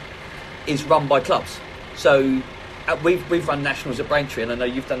series is run by clubs. So we've run nationals at Braintree, and I know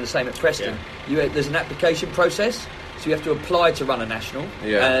you've done the same at Preston. There's an application process. So you have to apply to run a national,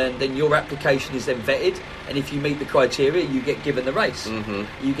 and then your application is then vetted, and if you meet the criteria, you get given the race.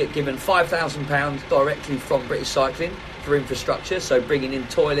 You get given £5,000 directly from British Cycling for infrastructure, so bringing in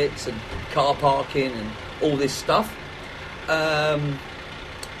toilets and car parking and all this stuff.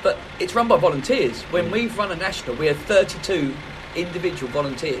 But it's run by volunteers. When we've run a national, we have 32 individual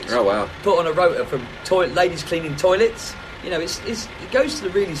volunteers. Oh, wow. Put on a rota from ladies cleaning toilets. You know, it goes to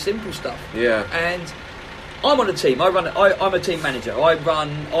the really simple stuff. And I'm on a team. I'm a team manager. I'm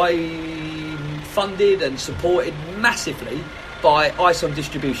funded and supported massively by ISON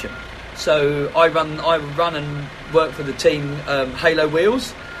Distribution. So I run and work for the team Halo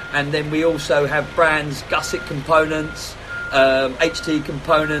Wheels, and then we also have brands Gusset Components, HT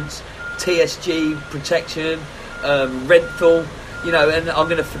Components, TSG Protection, Renthal. You know, and I'm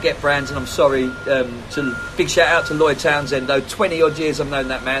going to forget brands, and I'm sorry. Big shout out to Lloyd Townsend, though. 20 odd years I've known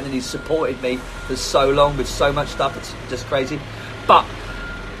that man, and he's supported me for so long with so much stuff. It's just crazy. But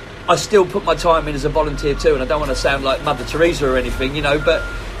I still put my time in as a volunteer too, and I don't want to sound like Mother Teresa or anything, you know. But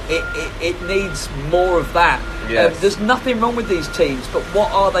it needs more of that. There's nothing wrong with these teams, but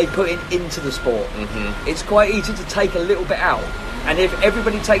what are they putting into the sport? It's quite easy to take a little bit out, and if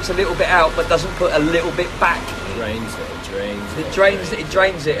everybody takes a little bit out but doesn't put a little bit back, it drains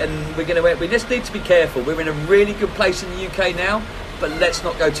it, and we just need to be careful. We're in a really good place in the UK now, but let's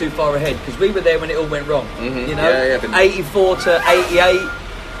not go too far ahead, because we were there when it all went wrong. You know, 84 to 88,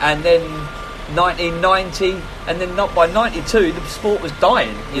 and then 1990, and then not by 92 the sport was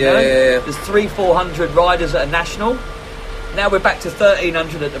dying. You know, there's 300-400 riders at a national, Now we're back to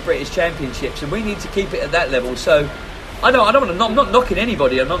 1,300 at the British Championships, and we need to keep it at that level. So I don't want to. I'm not knocking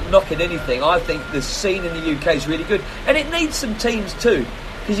anybody. I'm not knocking anything. I think the scene in the UK is really good, and it needs some teams too.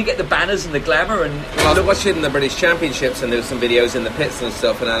 Because you get the banners and the glamour and... Well, I was watching the British Championships and there was some videos in the pits and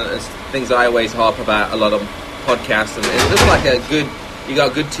stuff, and it's things I always harp about a lot of podcasts, and it looks like a good... You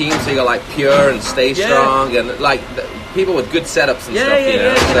got good teams, so you got like Pure and Stay Strong and like people with good setups and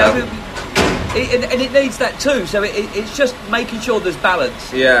stuff, and it needs that too, so it's just making sure there's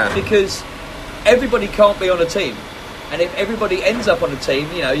balance. Yeah. Because everybody can't be on a team. And if everybody ends up on a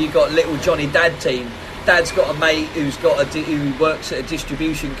team, you know, you've got little Johnny Dad team. Dad's got a mate who works at a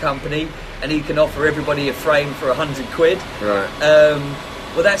distribution company, and he can offer everybody a frame for £100. Right.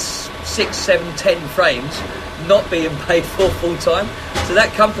 Well, that's 6, 7, 10 frames not being paid for full time. So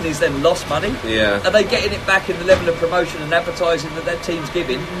that company's then lost money. Yeah. Are they getting it back in the level of promotion and advertising that team's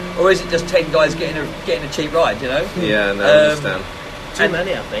giving, or is it just 10 guys getting a cheap ride? You know. Yeah. No, I understand. Too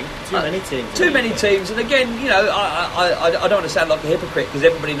many, I think. Too many teams. Too many teams, and again, you know, I don't want to sound like a hypocrite because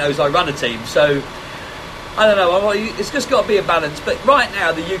everybody knows I run a team, so. I don't know. It's just got to be a balance. But right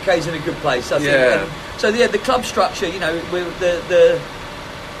now, the UK's in a good place, I think. Yeah. And so the club structure, you know,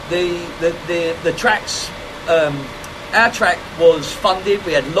 the tracks. Our track was funded.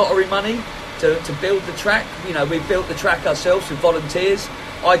 We had lottery money to build the track. You know, we built the track ourselves with volunteers.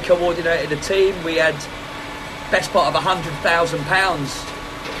 I coordinated a team. We had best part of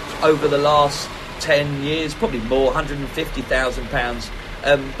 £100,000 over the last 10 years, probably more, £150,000.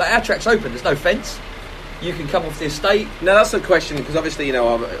 But our track's open. There's no fence. You can come off the estate. No, that's the question, because obviously, you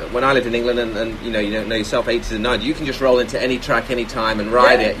know, when I lived in England and you know yourself, 80s and 90s, you can just roll into any track anytime and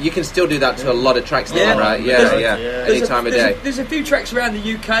ride it. You can still do that to a lot of tracks now, right? Yeah. Any time of day. There's a few tracks around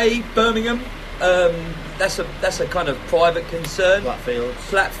the UK, Birmingham. That's a kind of private concern.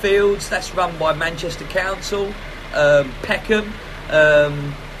 Flatfields. That's run by Manchester Council. Peckham.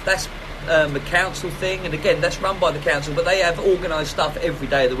 That's the council thing, and again that's run by the council, but they have organised stuff every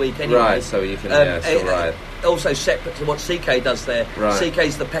day of the week anyway. Right, so you can still ride. Also separate to what CK does there. Right.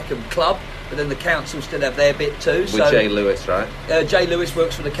 CK's the Peckham Club, but then the council still have their bit too. With Jay Lewis, right? Jay Lewis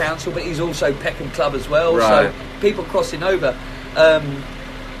works for the council, but he's also Peckham Club as well. Right. So people crossing over.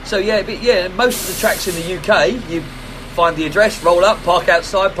 Most of the tracks in the UK, you find the address, roll up, park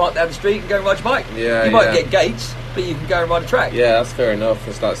outside, park down the street, and go and ride your bike. Yeah, you might get gates, but you can go and ride a track. Yeah, that's fair enough.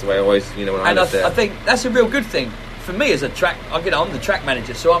 That's the way I always, you know, when I lived there. I think that's a real good thing. For me as a track, I'm the track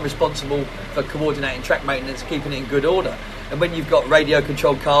manager, so I'm responsible for coordinating track maintenance, keeping it in good order. And when you've got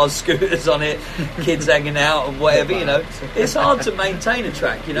radio-controlled cars, scooters on it, kids hanging out and whatever, you know, it's hard to maintain a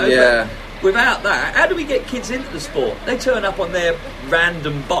track, you know. Yeah. But without that, how do we get kids into the sport? They turn up on their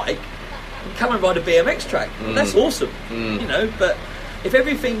random bike and come and ride a BMX track. That's awesome, you know, but if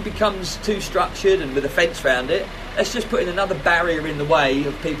everything becomes too structured and with a fence around it, that's just putting another barrier in the way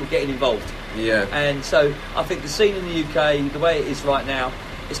of people getting involved. Yeah. And so I think the scene in the UK, the way it is right now,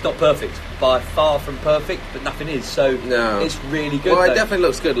 it's not perfect, by far from perfect, but nothing is. So it's really good. Well, it definitely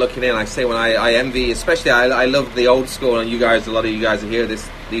looks good looking in. Like I say, when I envy, especially I love the old school, and you guys, a lot of you guys are here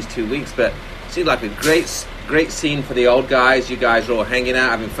these 2 weeks, but it seems like a great scene for the old guys. You guys are all hanging out,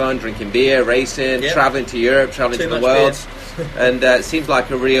 having fun, drinking beer, racing, travelling to Europe, travelling to the world. And it seems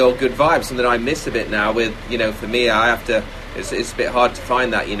like a real good vibe, something I miss a bit now with, you know, for me, I have to, it's a bit hard to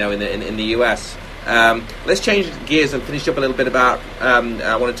find that, you know, in the US. Let's change gears and finish up a little bit about,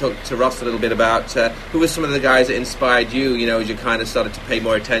 I want to talk to Ross a little bit about who were some of the guys that inspired you, you know, as you kind of started to pay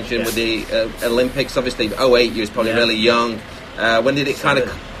more attention with the Olympics. Obviously, 08, you was probably really young. When did it kind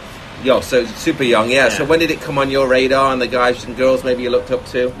of... so super young, yeah. So when did it come on your radar, and the guys and girls maybe you looked up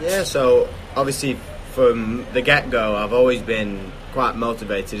to? Yeah, so obviously from the get-go, I've always been quite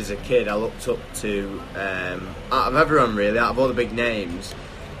motivated. As a kid, I looked up to, out of everyone really, out of all the big names,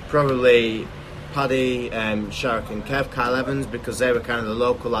 probably Paddy, Sharrock and Kev, Kyle Evans, because they were kind of the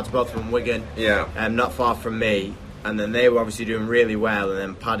local lads, both from Wigan, not far from me. And then they were obviously doing really well, and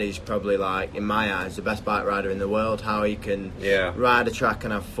then Paddy's probably, like, in my eyes, the best bike rider in the world. How he can ride a track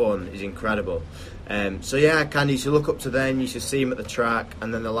and have fun is incredible. So yeah, I kind of used to look up to them, used to see him at the track,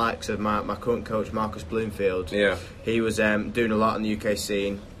 and then the likes of my current coach, Marcus Bloomfield. Yeah. He was doing a lot in the UK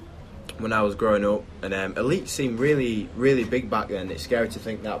scene when I was growing up, and Elite seemed really, really big back then. It's scary to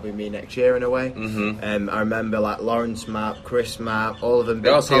think that'll be me next year in a way. Mm-hmm. I remember like Lawrence Map, Chris Map, all of them.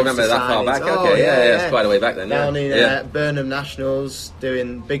 Oh, so you remember that far back? Okay, yeah, it's quite a way back then. Down in Burnham Nationals,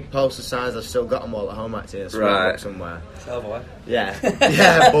 doing big poster signs. I've still got them all at home actually, in somewhere.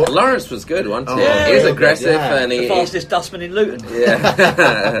 Yeah, but Lawrence was good, wasn't he? He was aggressive, and the fastest dustman in Luton.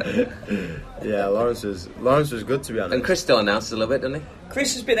 Yeah. Yeah, Lawrence was good, to be honest. And Chris still announces a little bit, doesn't he?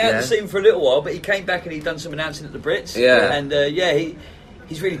 Chris has been out the scene for a little while, but he came back and he'd done some announcing at the Brits. Yeah. And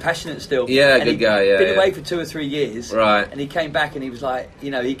he's really passionate still. Yeah, and good guy. Yeah, been away for 2 or 3 years. Right. And he came back and he was like,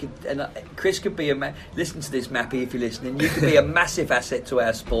 he could. And Chris could be listen to this, Mappy, if you're listening. You could be a massive asset to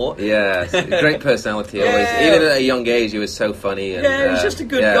our sport. Yeah, great personality always. Even at a young age, he was so funny. And, he's just a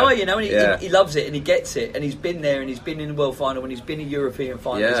good guy, and he loves it and he gets it, and he's been there and he's been in the world final and he's been a European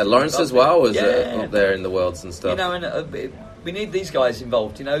final. Yeah, Lawrence as well was up there in the worlds and stuff. And we need these guys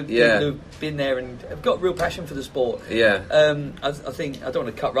involved, people who've been there and have got real passion for the sport. Yeah. I think, I don't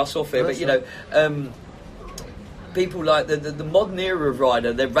want to cut Russ off here, but people like the modern era of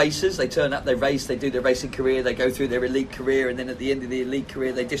rider, they're racers, they turn up, they race, they do their racing career, they go through their elite career, and then at the end of the elite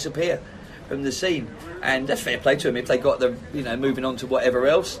career they disappear from the scene. And that's fair play to them if they got the, moving on to whatever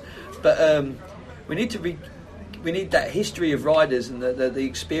else. But we need that history of riders and the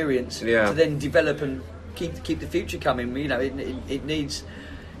experience to then develop and keep the future coming. It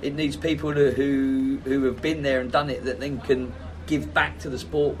needs people who have been there and done it that then can give back to the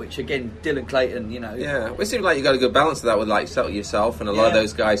sport, which again Dylan Clayton, Yeah, it seems like you got a good balance of that with like yourself and a lot of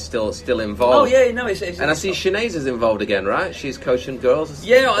those guys still involved. Oh yeah, no, it's and I see Sinead is involved again, right? She's coaching girls.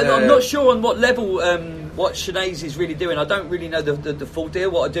 Yeah, I'm not sure on what level what Sinead is really doing. I don't really know the full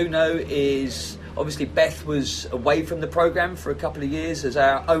deal. What I do know is obviously Beth was away from the programme for a couple of years as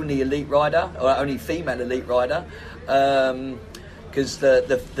our only elite rider, or our only female elite rider. Because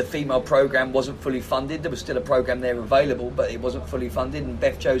the female programme wasn't fully funded. There was still a programme there available, but it wasn't fully funded, and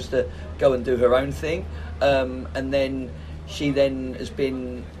Beth chose to go and do her own thing. And then she then has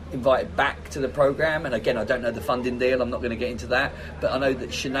been invited back to the programme, and again I don't know the funding deal, I'm not going to get into that, but I know that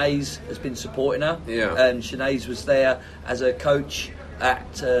Sinead has been supporting her, and Sinead was there as a coach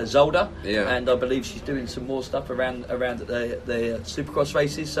at Zolder, and I believe she's doing some more stuff around the Supercross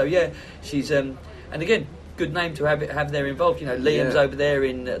races. So she's and again, good name to have there involved. Liam's over there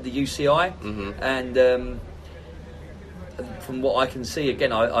in the UCI, and from what I can see,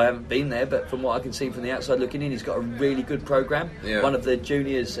 again, I haven't been there, but from what I can see from the outside looking in, he's got a really good programme. One of the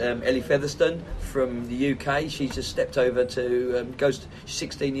juniors, Ellie Featherstone from the UK, she's just stepped over to she's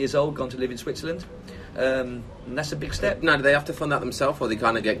 16 years old, gone to live in Switzerland, and that's a big step. Now, do they have to fund that themselves, or they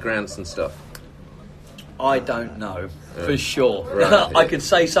kind of get grants and stuff? I don't know for sure. Right. I could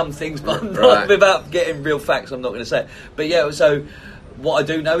say some things, but without getting real facts, I'm not going to say it. But so what I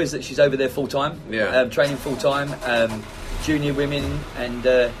do know is that she's over there full time, training full time, junior women, and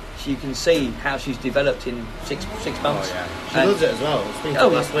you can see how she's developed in six months. Oh, yeah. She loves it as well. I speaking to her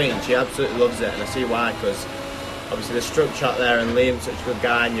last week, and she absolutely loves it, and I see why, because obviously the structure out there, and Liam's such a good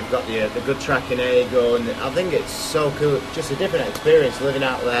guy, and you've got the good track in Ago, and I think it's so cool. Just a different experience living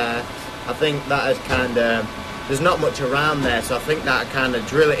out there. I think that is kind of, there's not much around there, so I think that kind of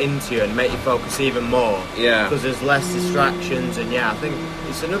drill it into you and make you focus even more. Yeah. Because there's less distractions, and I think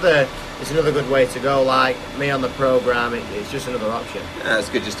it's another good way to go. Like me on the programme, it's just another option. Yeah, it's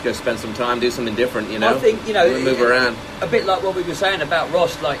good just to go spend some time, do something different. I think move around. A bit like what we were saying about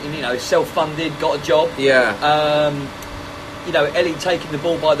Ross, like self-funded, got a job. Yeah. Ellie taking the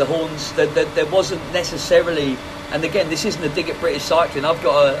ball by the horns. There wasn't necessarily. And again, this isn't a dig at British cycling. I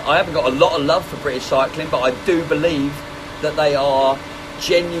haven't got a lot of love for British cycling, but I do believe that they are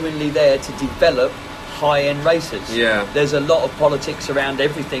genuinely there to develop high-end racers. Yeah. There's a lot of politics around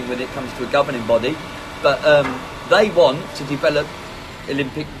everything when it comes to a governing body, but they want to develop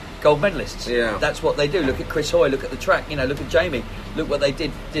Olympic gold medalists. Yeah. That's what they do. Look at Chris Hoy, look at the track, look at Jamie, look what they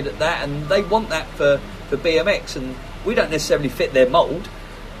did at that, and they want that for BMX, and we don't necessarily fit their mould,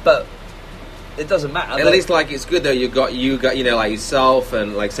 but it doesn't matter. At least, it's good though. You got like yourself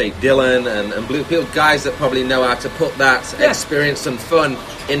and like say Dylan and Blue Pill, guys that probably know how to put that experience and fun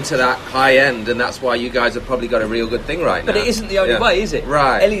into that high end, and that's why you guys have probably got a real good thing right now. But it isn't the only way, is it?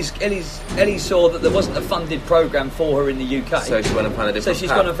 Right. Ellie saw that there wasn't a funded programme for her in the UK, so she went and found a different. So she's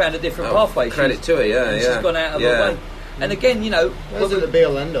gone and found a different pathway. Credit to her, She's gone out of her way. And again, wasn't the be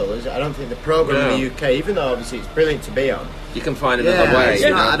all end all, is it? I don't think the programme in the UK, even though obviously it's brilliant to be on, you can find another way. It's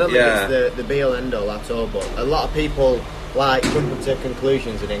not, I don't think it's the be all end all at all. But a lot of people jump to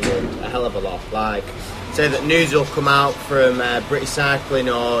conclusions in England a hell of a lot. Like say that news will come out from British Cycling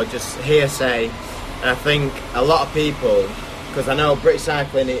or just hearsay. And I think a lot of people, because I know British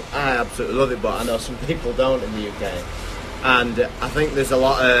Cycling, I absolutely love it, but I know some people don't in the UK. And I think there's a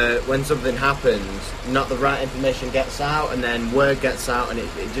lot of, when something happens, not the right information gets out, and then word gets out, and it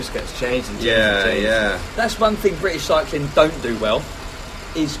just gets changed and changed and changed. That's one thing British cycling don't do well.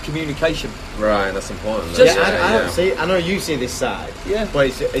 is communication. Right, that's important. Just- I don't see. I know you see this side. Yeah.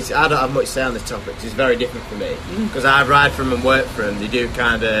 But I don't have much say on this topic. It's very different for me because I ride for them and work for them. They do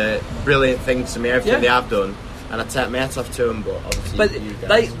kind of brilliant things to me. Everything they have done, and I take my hat off to them. But obviously, But you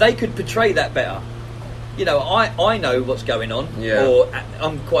guys. they could portray that better. You know, I know what's going on, Yeah. or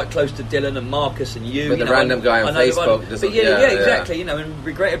I'm quite close to Dylan and Marcus and you. But you the know, random guy on I know the Facebook one- doesn't- But yeah, yeah, exactly. You know, and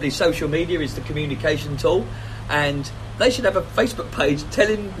regrettably, social media is the communication tool, and they should have a Facebook page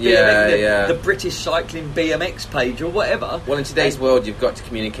telling the British Cycling BMX page or whatever. Well, in today's world, you've got to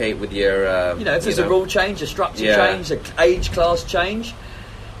communicate with your. You know, if there's a rule change, a structure change, an age class change.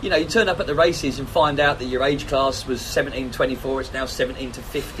 You know, you turn up at the races and find out that your age class was 17-24, it's now 17 to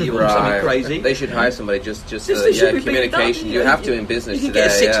 50 or something crazy. They should hire somebody just they should be being communication. done, you have to in business you can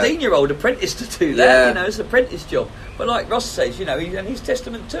today. get a 16-year-old apprentice to do that. Yeah. You know, it's an apprentice job. But like Ross says, you know, and he's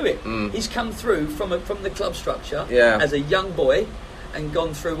testament to it. He's come through from the club structure as a young boy and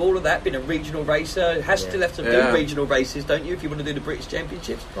gone through all of that. Been a regional racer. Still have to do regional races, don't you? If you want to do the British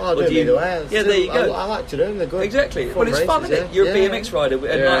Championships. Oh, I do either way. Yeah, there you go. I like to do them. They're good. Exactly. Fun Well, it's fun, races, isn't it? You're a BMX rider,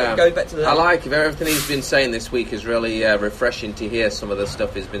 and like, going back to that. I like everything he's been saying this week is really refreshing to hear some of the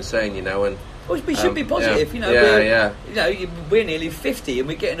stuff he's been saying. You know, and well, we should be positive. You know, you know, we're nearly 50 and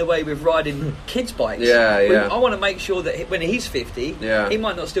we're getting away with riding kids' bikes. I want to make sure that when he's 50, he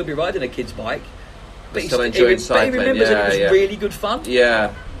might not still be riding a kid's bike, but still enjoying cycling. But he remembers that it was really good fun.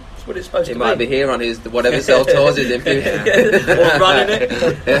 Yeah. That's what it's supposed to be. He might be here on his whatever Zell Tours is if or running it.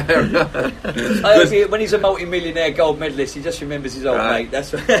 I hope when he's a multi-millionaire gold medalist, he just remembers his old mate.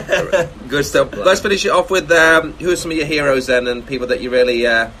 That's good stuff. Let's finish it off with who are some of your heroes then, and people that you really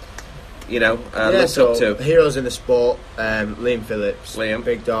looked up to. Heroes in the sport, Liam Phillips, Liam.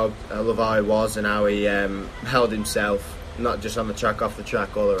 big dog. I love how he was and how he held himself, not just on the track, off the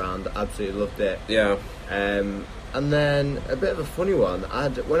track, all around. Absolutely loved it. Yeah. And then a bit of a funny one.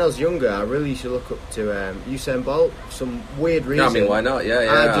 When I was younger, I really used to look up to Usain Bolt. Some weird reason. I mean, why not?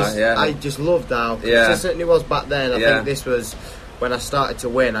 I just loved how consistent he was back then. I think this was when I started to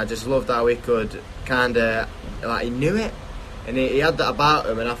win. I just loved how he could kind of he knew it, and he had that about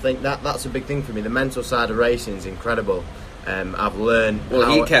him. And I think that's a big thing for me. The mental side of racing is incredible. I've learned.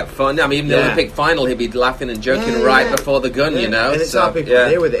 Well, he kept fun. I mean, even the Olympic final, he'd be laughing and joking before the gun, you know. And it's how people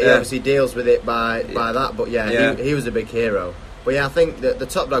deal with it. He obviously deals with it by that. But he was a big hero. But I think that the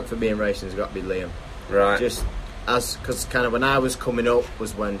top dog for me in racing has got to be Liam. Right. Just because kind of when I was coming up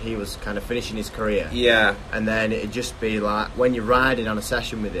was when he was kind of finishing his career. Yeah. And then it'd just be like when you're riding on a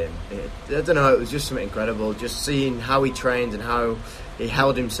session with him. I don't know. It was just something incredible. Just seeing how he trained and how he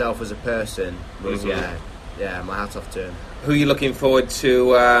held himself as a person was my hat off to him. Who are you looking forward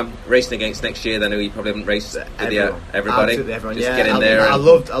to racing against next year? Then who you probably haven't raced with everybody. Absolutely everyone. Just get in there. I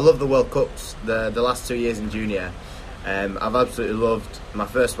loved the World Cups the last 2 years in junior. I've absolutely loved my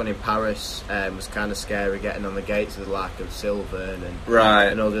first one in Paris. Was kind of scary getting on the gates with the like of Sylvain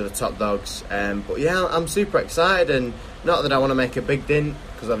and all the other top dogs. But I'm super excited, and not that I want to make a big dint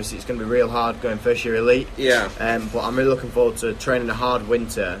because obviously it's going to be real hard going first year elite. Yeah. But I'm really looking forward to training a hard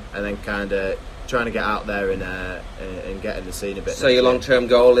winter and then kind of trying to get out there and get in the scene a bit. So your long-term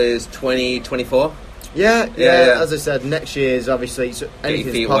goal is 2024? Yeah. As I said, next year is obviously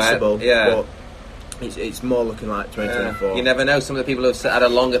anything's possible. But it's more looking like 2024. You never know. Some of the people who've had a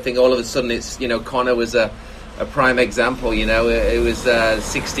longer thing, all of a sudden it's, Connor was a prime example, it was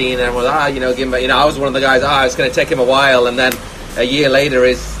 16 and everyone was, give him, I was one of the guys, it's going to take him a while, and then a year later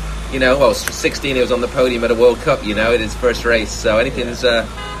is, 16 he was on the podium at a World Cup, in his first race, so anything's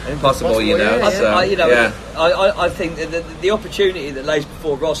possible, I think that the opportunity that lays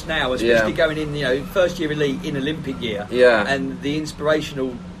before Ross now, especially going in, first year elite in Olympic year, and the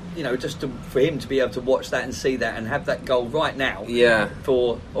inspirational, for him to be able to watch that and see that and have that goal right now.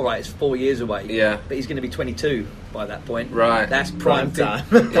 It's 4 years away. But he's going to be 22 by that point. Right. That's prime time.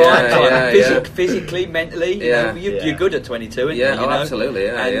 Physically, mentally, you're good at 22. Absolutely.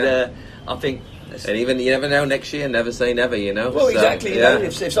 And I think. And even you never know. Next year, never say never. Well, exactly.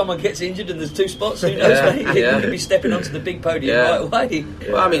 If someone gets injured and there's two spots, who knows? He could be stepping onto the big podium right away.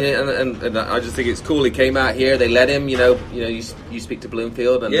 Well, I mean, and I just think it's cool. He came out here. They let him. You speak to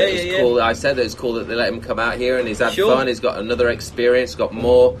Bloomfield, and it was cool. I said that it's cool that they let him come out here, and he's had fun. He's got another experience. Got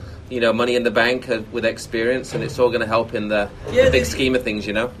more. Money in the bank with experience, and it's all going to help in the big scheme of things,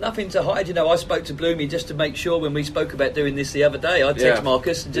 Nothing to hide, I spoke to Bloomy just to make sure when we spoke about doing this the other day, I text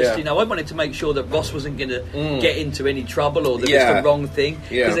Marcus and just, I wanted to make sure that Ross wasn't going to get into any trouble or that it's the wrong thing.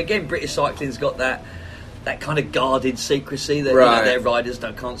 Because again, British cycling's got that kind of guarded secrecy that their riders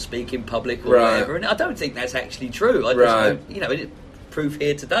can't speak in public or whatever, and I don't think that's actually true. proof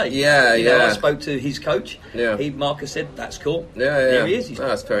here today. Yeah, you yeah. know, I spoke to his coach. Yeah. Marcus said, that's cool. Yeah. There he is. He's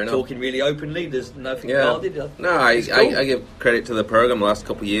that's fair enough. talking really openly. There's nothing guarded. No, I cool. give credit to the program. The last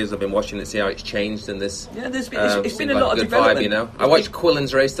couple of years, I've been watching it, see how it's changed in this. Yeah, it's been a like lot of good development. vibe, you know. I watched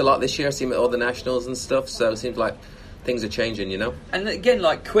Quillen's raced a lot this year. I see him at all the nationals and stuff. So it seems like things are changing, you know. And again,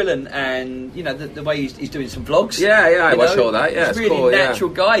 like Quillen, and you know the way he's doing some vlogs. Yeah, I watch all that. Yeah, he's it's a really cool, natural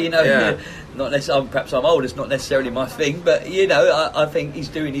guy, you know. Yeah. Not necessarily. Perhaps I'm old. It's not necessarily my thing, but you know, I think he's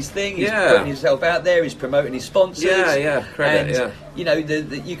doing his thing. He's putting himself out there. He's promoting his sponsors. Yeah. Credit. And, you know,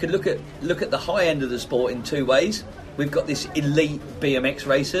 you could look at the high end of the sport in two ways. We've got this elite BMX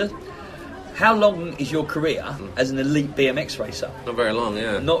racer. How long is your career as an elite BMX racer? Not very long,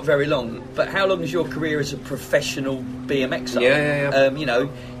 yeah. Not very long. But how long is your career as a professional BMXer? Yeah. You know,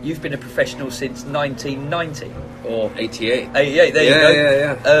 you've been a professional since 1990 or 88. 88. There you go.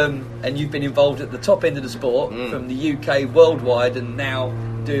 Yeah. And you've been involved at the top end of the sport from the UK, worldwide, and now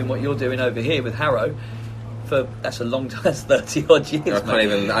doing what you're doing over here with Harrow. That's a long time. That's 30 odd years. I can't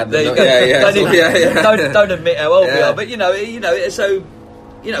even. There you go. Don't admit how old we Yeah. are. But you know. So.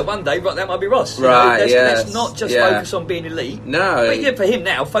 You know, one day that might be Ross. Right, let's not just focus on being elite. No. But yeah, for him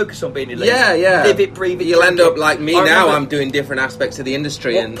now, focus on being elite. Yeah. Live it, breathe it. You'll end up like me now. remember I'm doing different aspects of the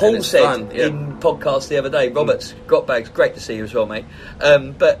industry. What and Paul it's said fun. Yeah. in podcast the other day, Roberts Grotbags, great to see you as well, mate.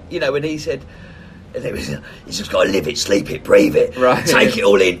 But, you know, when he said, he's just got to live it, sleep it, breathe it, take it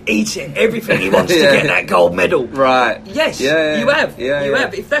all in, eat it, everything he wants to get that gold medal. Right. Yes, you have. You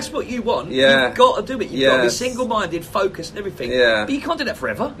have. If that's what you want, you've got to do it. You've got to be single-minded, focused and everything. Yeah. But you can't do that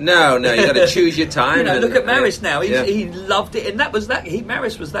forever. No, you've got to choose your time. You know, look at Maris now. He loved it, and that was that.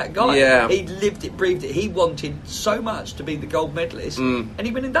 Maris was that guy. Yeah. He lived it, breathed it. He wanted so much to be the gold medalist, and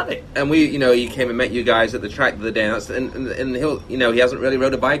he went and done it. And he came and met you guys at the track the other day, and he'll, he hasn't really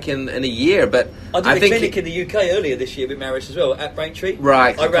rode a bike in a year, but I did a clinic in the UK earlier this year with Maris as well at Braintree.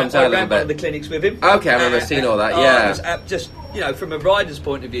 Right, I ran one of the clinics with him. Okay, I remember seeing all that. Yeah, it was just from a rider's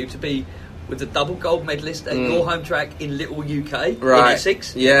point of view to be with the double gold medalist at your home track in Little UK, right?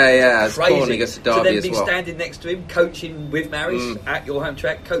 Essex. Yeah, it's crazy. Cool, and he gets to Derby to then as be well. standing next to him, coaching with Maris at your home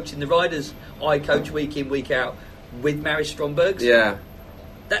track, coaching the riders. I coach week in, week out with Maris Strombergs. Yeah.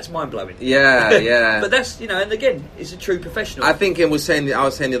 That's mind blowing. Yeah. But that's and again, it's a true professional. I think I was saying the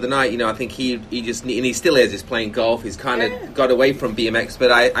other night. I think he just and he still is. He's playing golf. He's kind of got away from BMX. But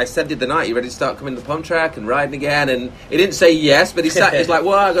I said the other night, you ready to start coming to the pump track and riding again? And he didn't say yes, but he's like,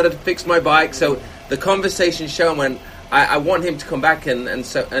 well, I got to fix my bike. So the conversation's shown when I want him to come back and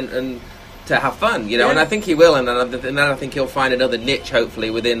to have fun, And I think he will. And then I think he'll find another niche, hopefully,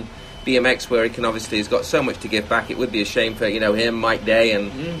 within BMX, where he can he's got so much to give back. It would be a shame for him, Mike Day,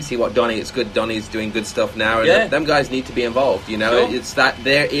 and you see what Donny. It's good. Donny's doing good stuff now, and them guys need to be involved. Sure. It's that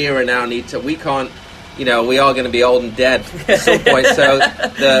their era now need to. We can't. We are going to be old and dead at some point. So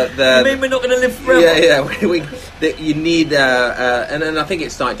you mean we're not going to live forever? Yeah. You need, and I think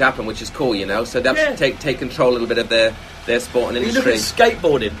it's starting to happen, which is cool. So that's take control a little bit of their sport and industry. You look at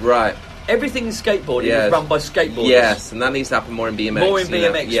skateboarding, right? Everything in skateboarding is run by skateboarders. Yes, and that needs to happen more in BMX. More in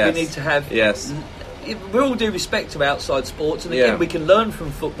BMX. We need to have... Yes. With all due respect to outside sports, and again, we can learn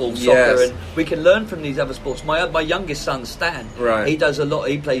from football, soccer, and we can learn from these other sports. My youngest son, Stan, he does a lot.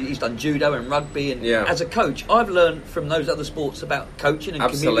 He's done judo and rugby, and as a coach, I've learned from those other sports about coaching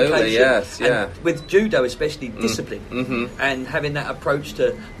and communication. Yes, and with judo, especially discipline, and having that approach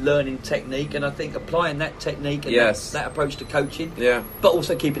to learning technique, and I think applying that technique and that approach to coaching, but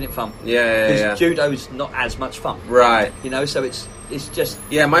also keeping it fun. Because judo's not as much fun, right? So it's just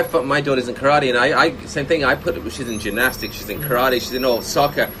my daughter's in karate, and I same thing. She's in gymnastics, she's in karate, she's in all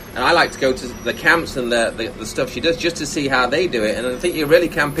soccer, and I like to go to the camps and the stuff she does just to see how they do it. And I think you really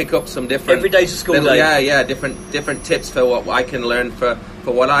can pick up some different every day's a school day. Different tips for what I can learn for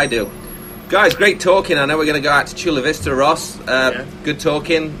what I do. Guys, great talking. I know we're going to go out to Chula Vista, Ross. Good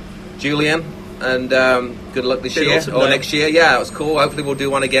talking, Julian, and good luck this year or next year. Yeah, it was cool. Hopefully we'll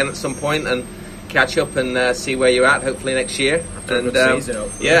do one again at some point and catch up and see where you're at, hopefully next year. And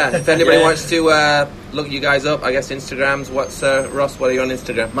if anybody wants to look you guys up, I guess Instagrams. What's Ross? What are you on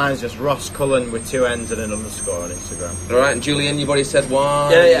Instagram? Mine's just Ross Cullen with 2 N's and an underscore on Instagram. All right, and Julian, you've already said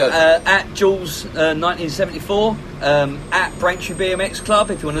one. At Jules 1974, at Braintree BMX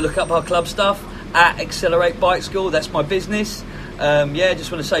Club. If you want to look up our club stuff, at Accelerate Bike School. That's my business.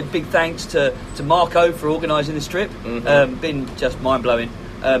 Just want to say big thanks to Marco for organising this trip. Been just mind blowing.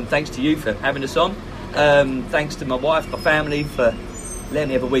 Thanks to you for having us on. Thanks to my wife, my family for letting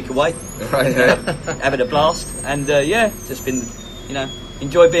me have a week away. Having a blast. And just been,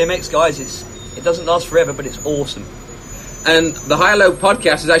 enjoy BMX, guys. It doesn't last forever, but it's awesome. And the High Low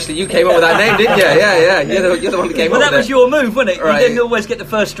podcast is actually, you came up with that name, didn't you? Yeah. You're the one that came up with it. Well, that was your move, wasn't it? Right. You didn't always get the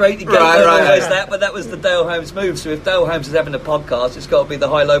first straight to go, always that, but that was the Dale Holmes move. So if Dale Holmes is having a podcast, it's got to be the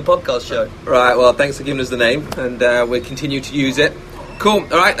High Low podcast show. Right, well, thanks for giving us the name, and we'll continue to use it. Cool.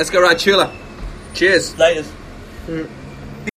 All right, let's go ride Chula. Cheers. Laters.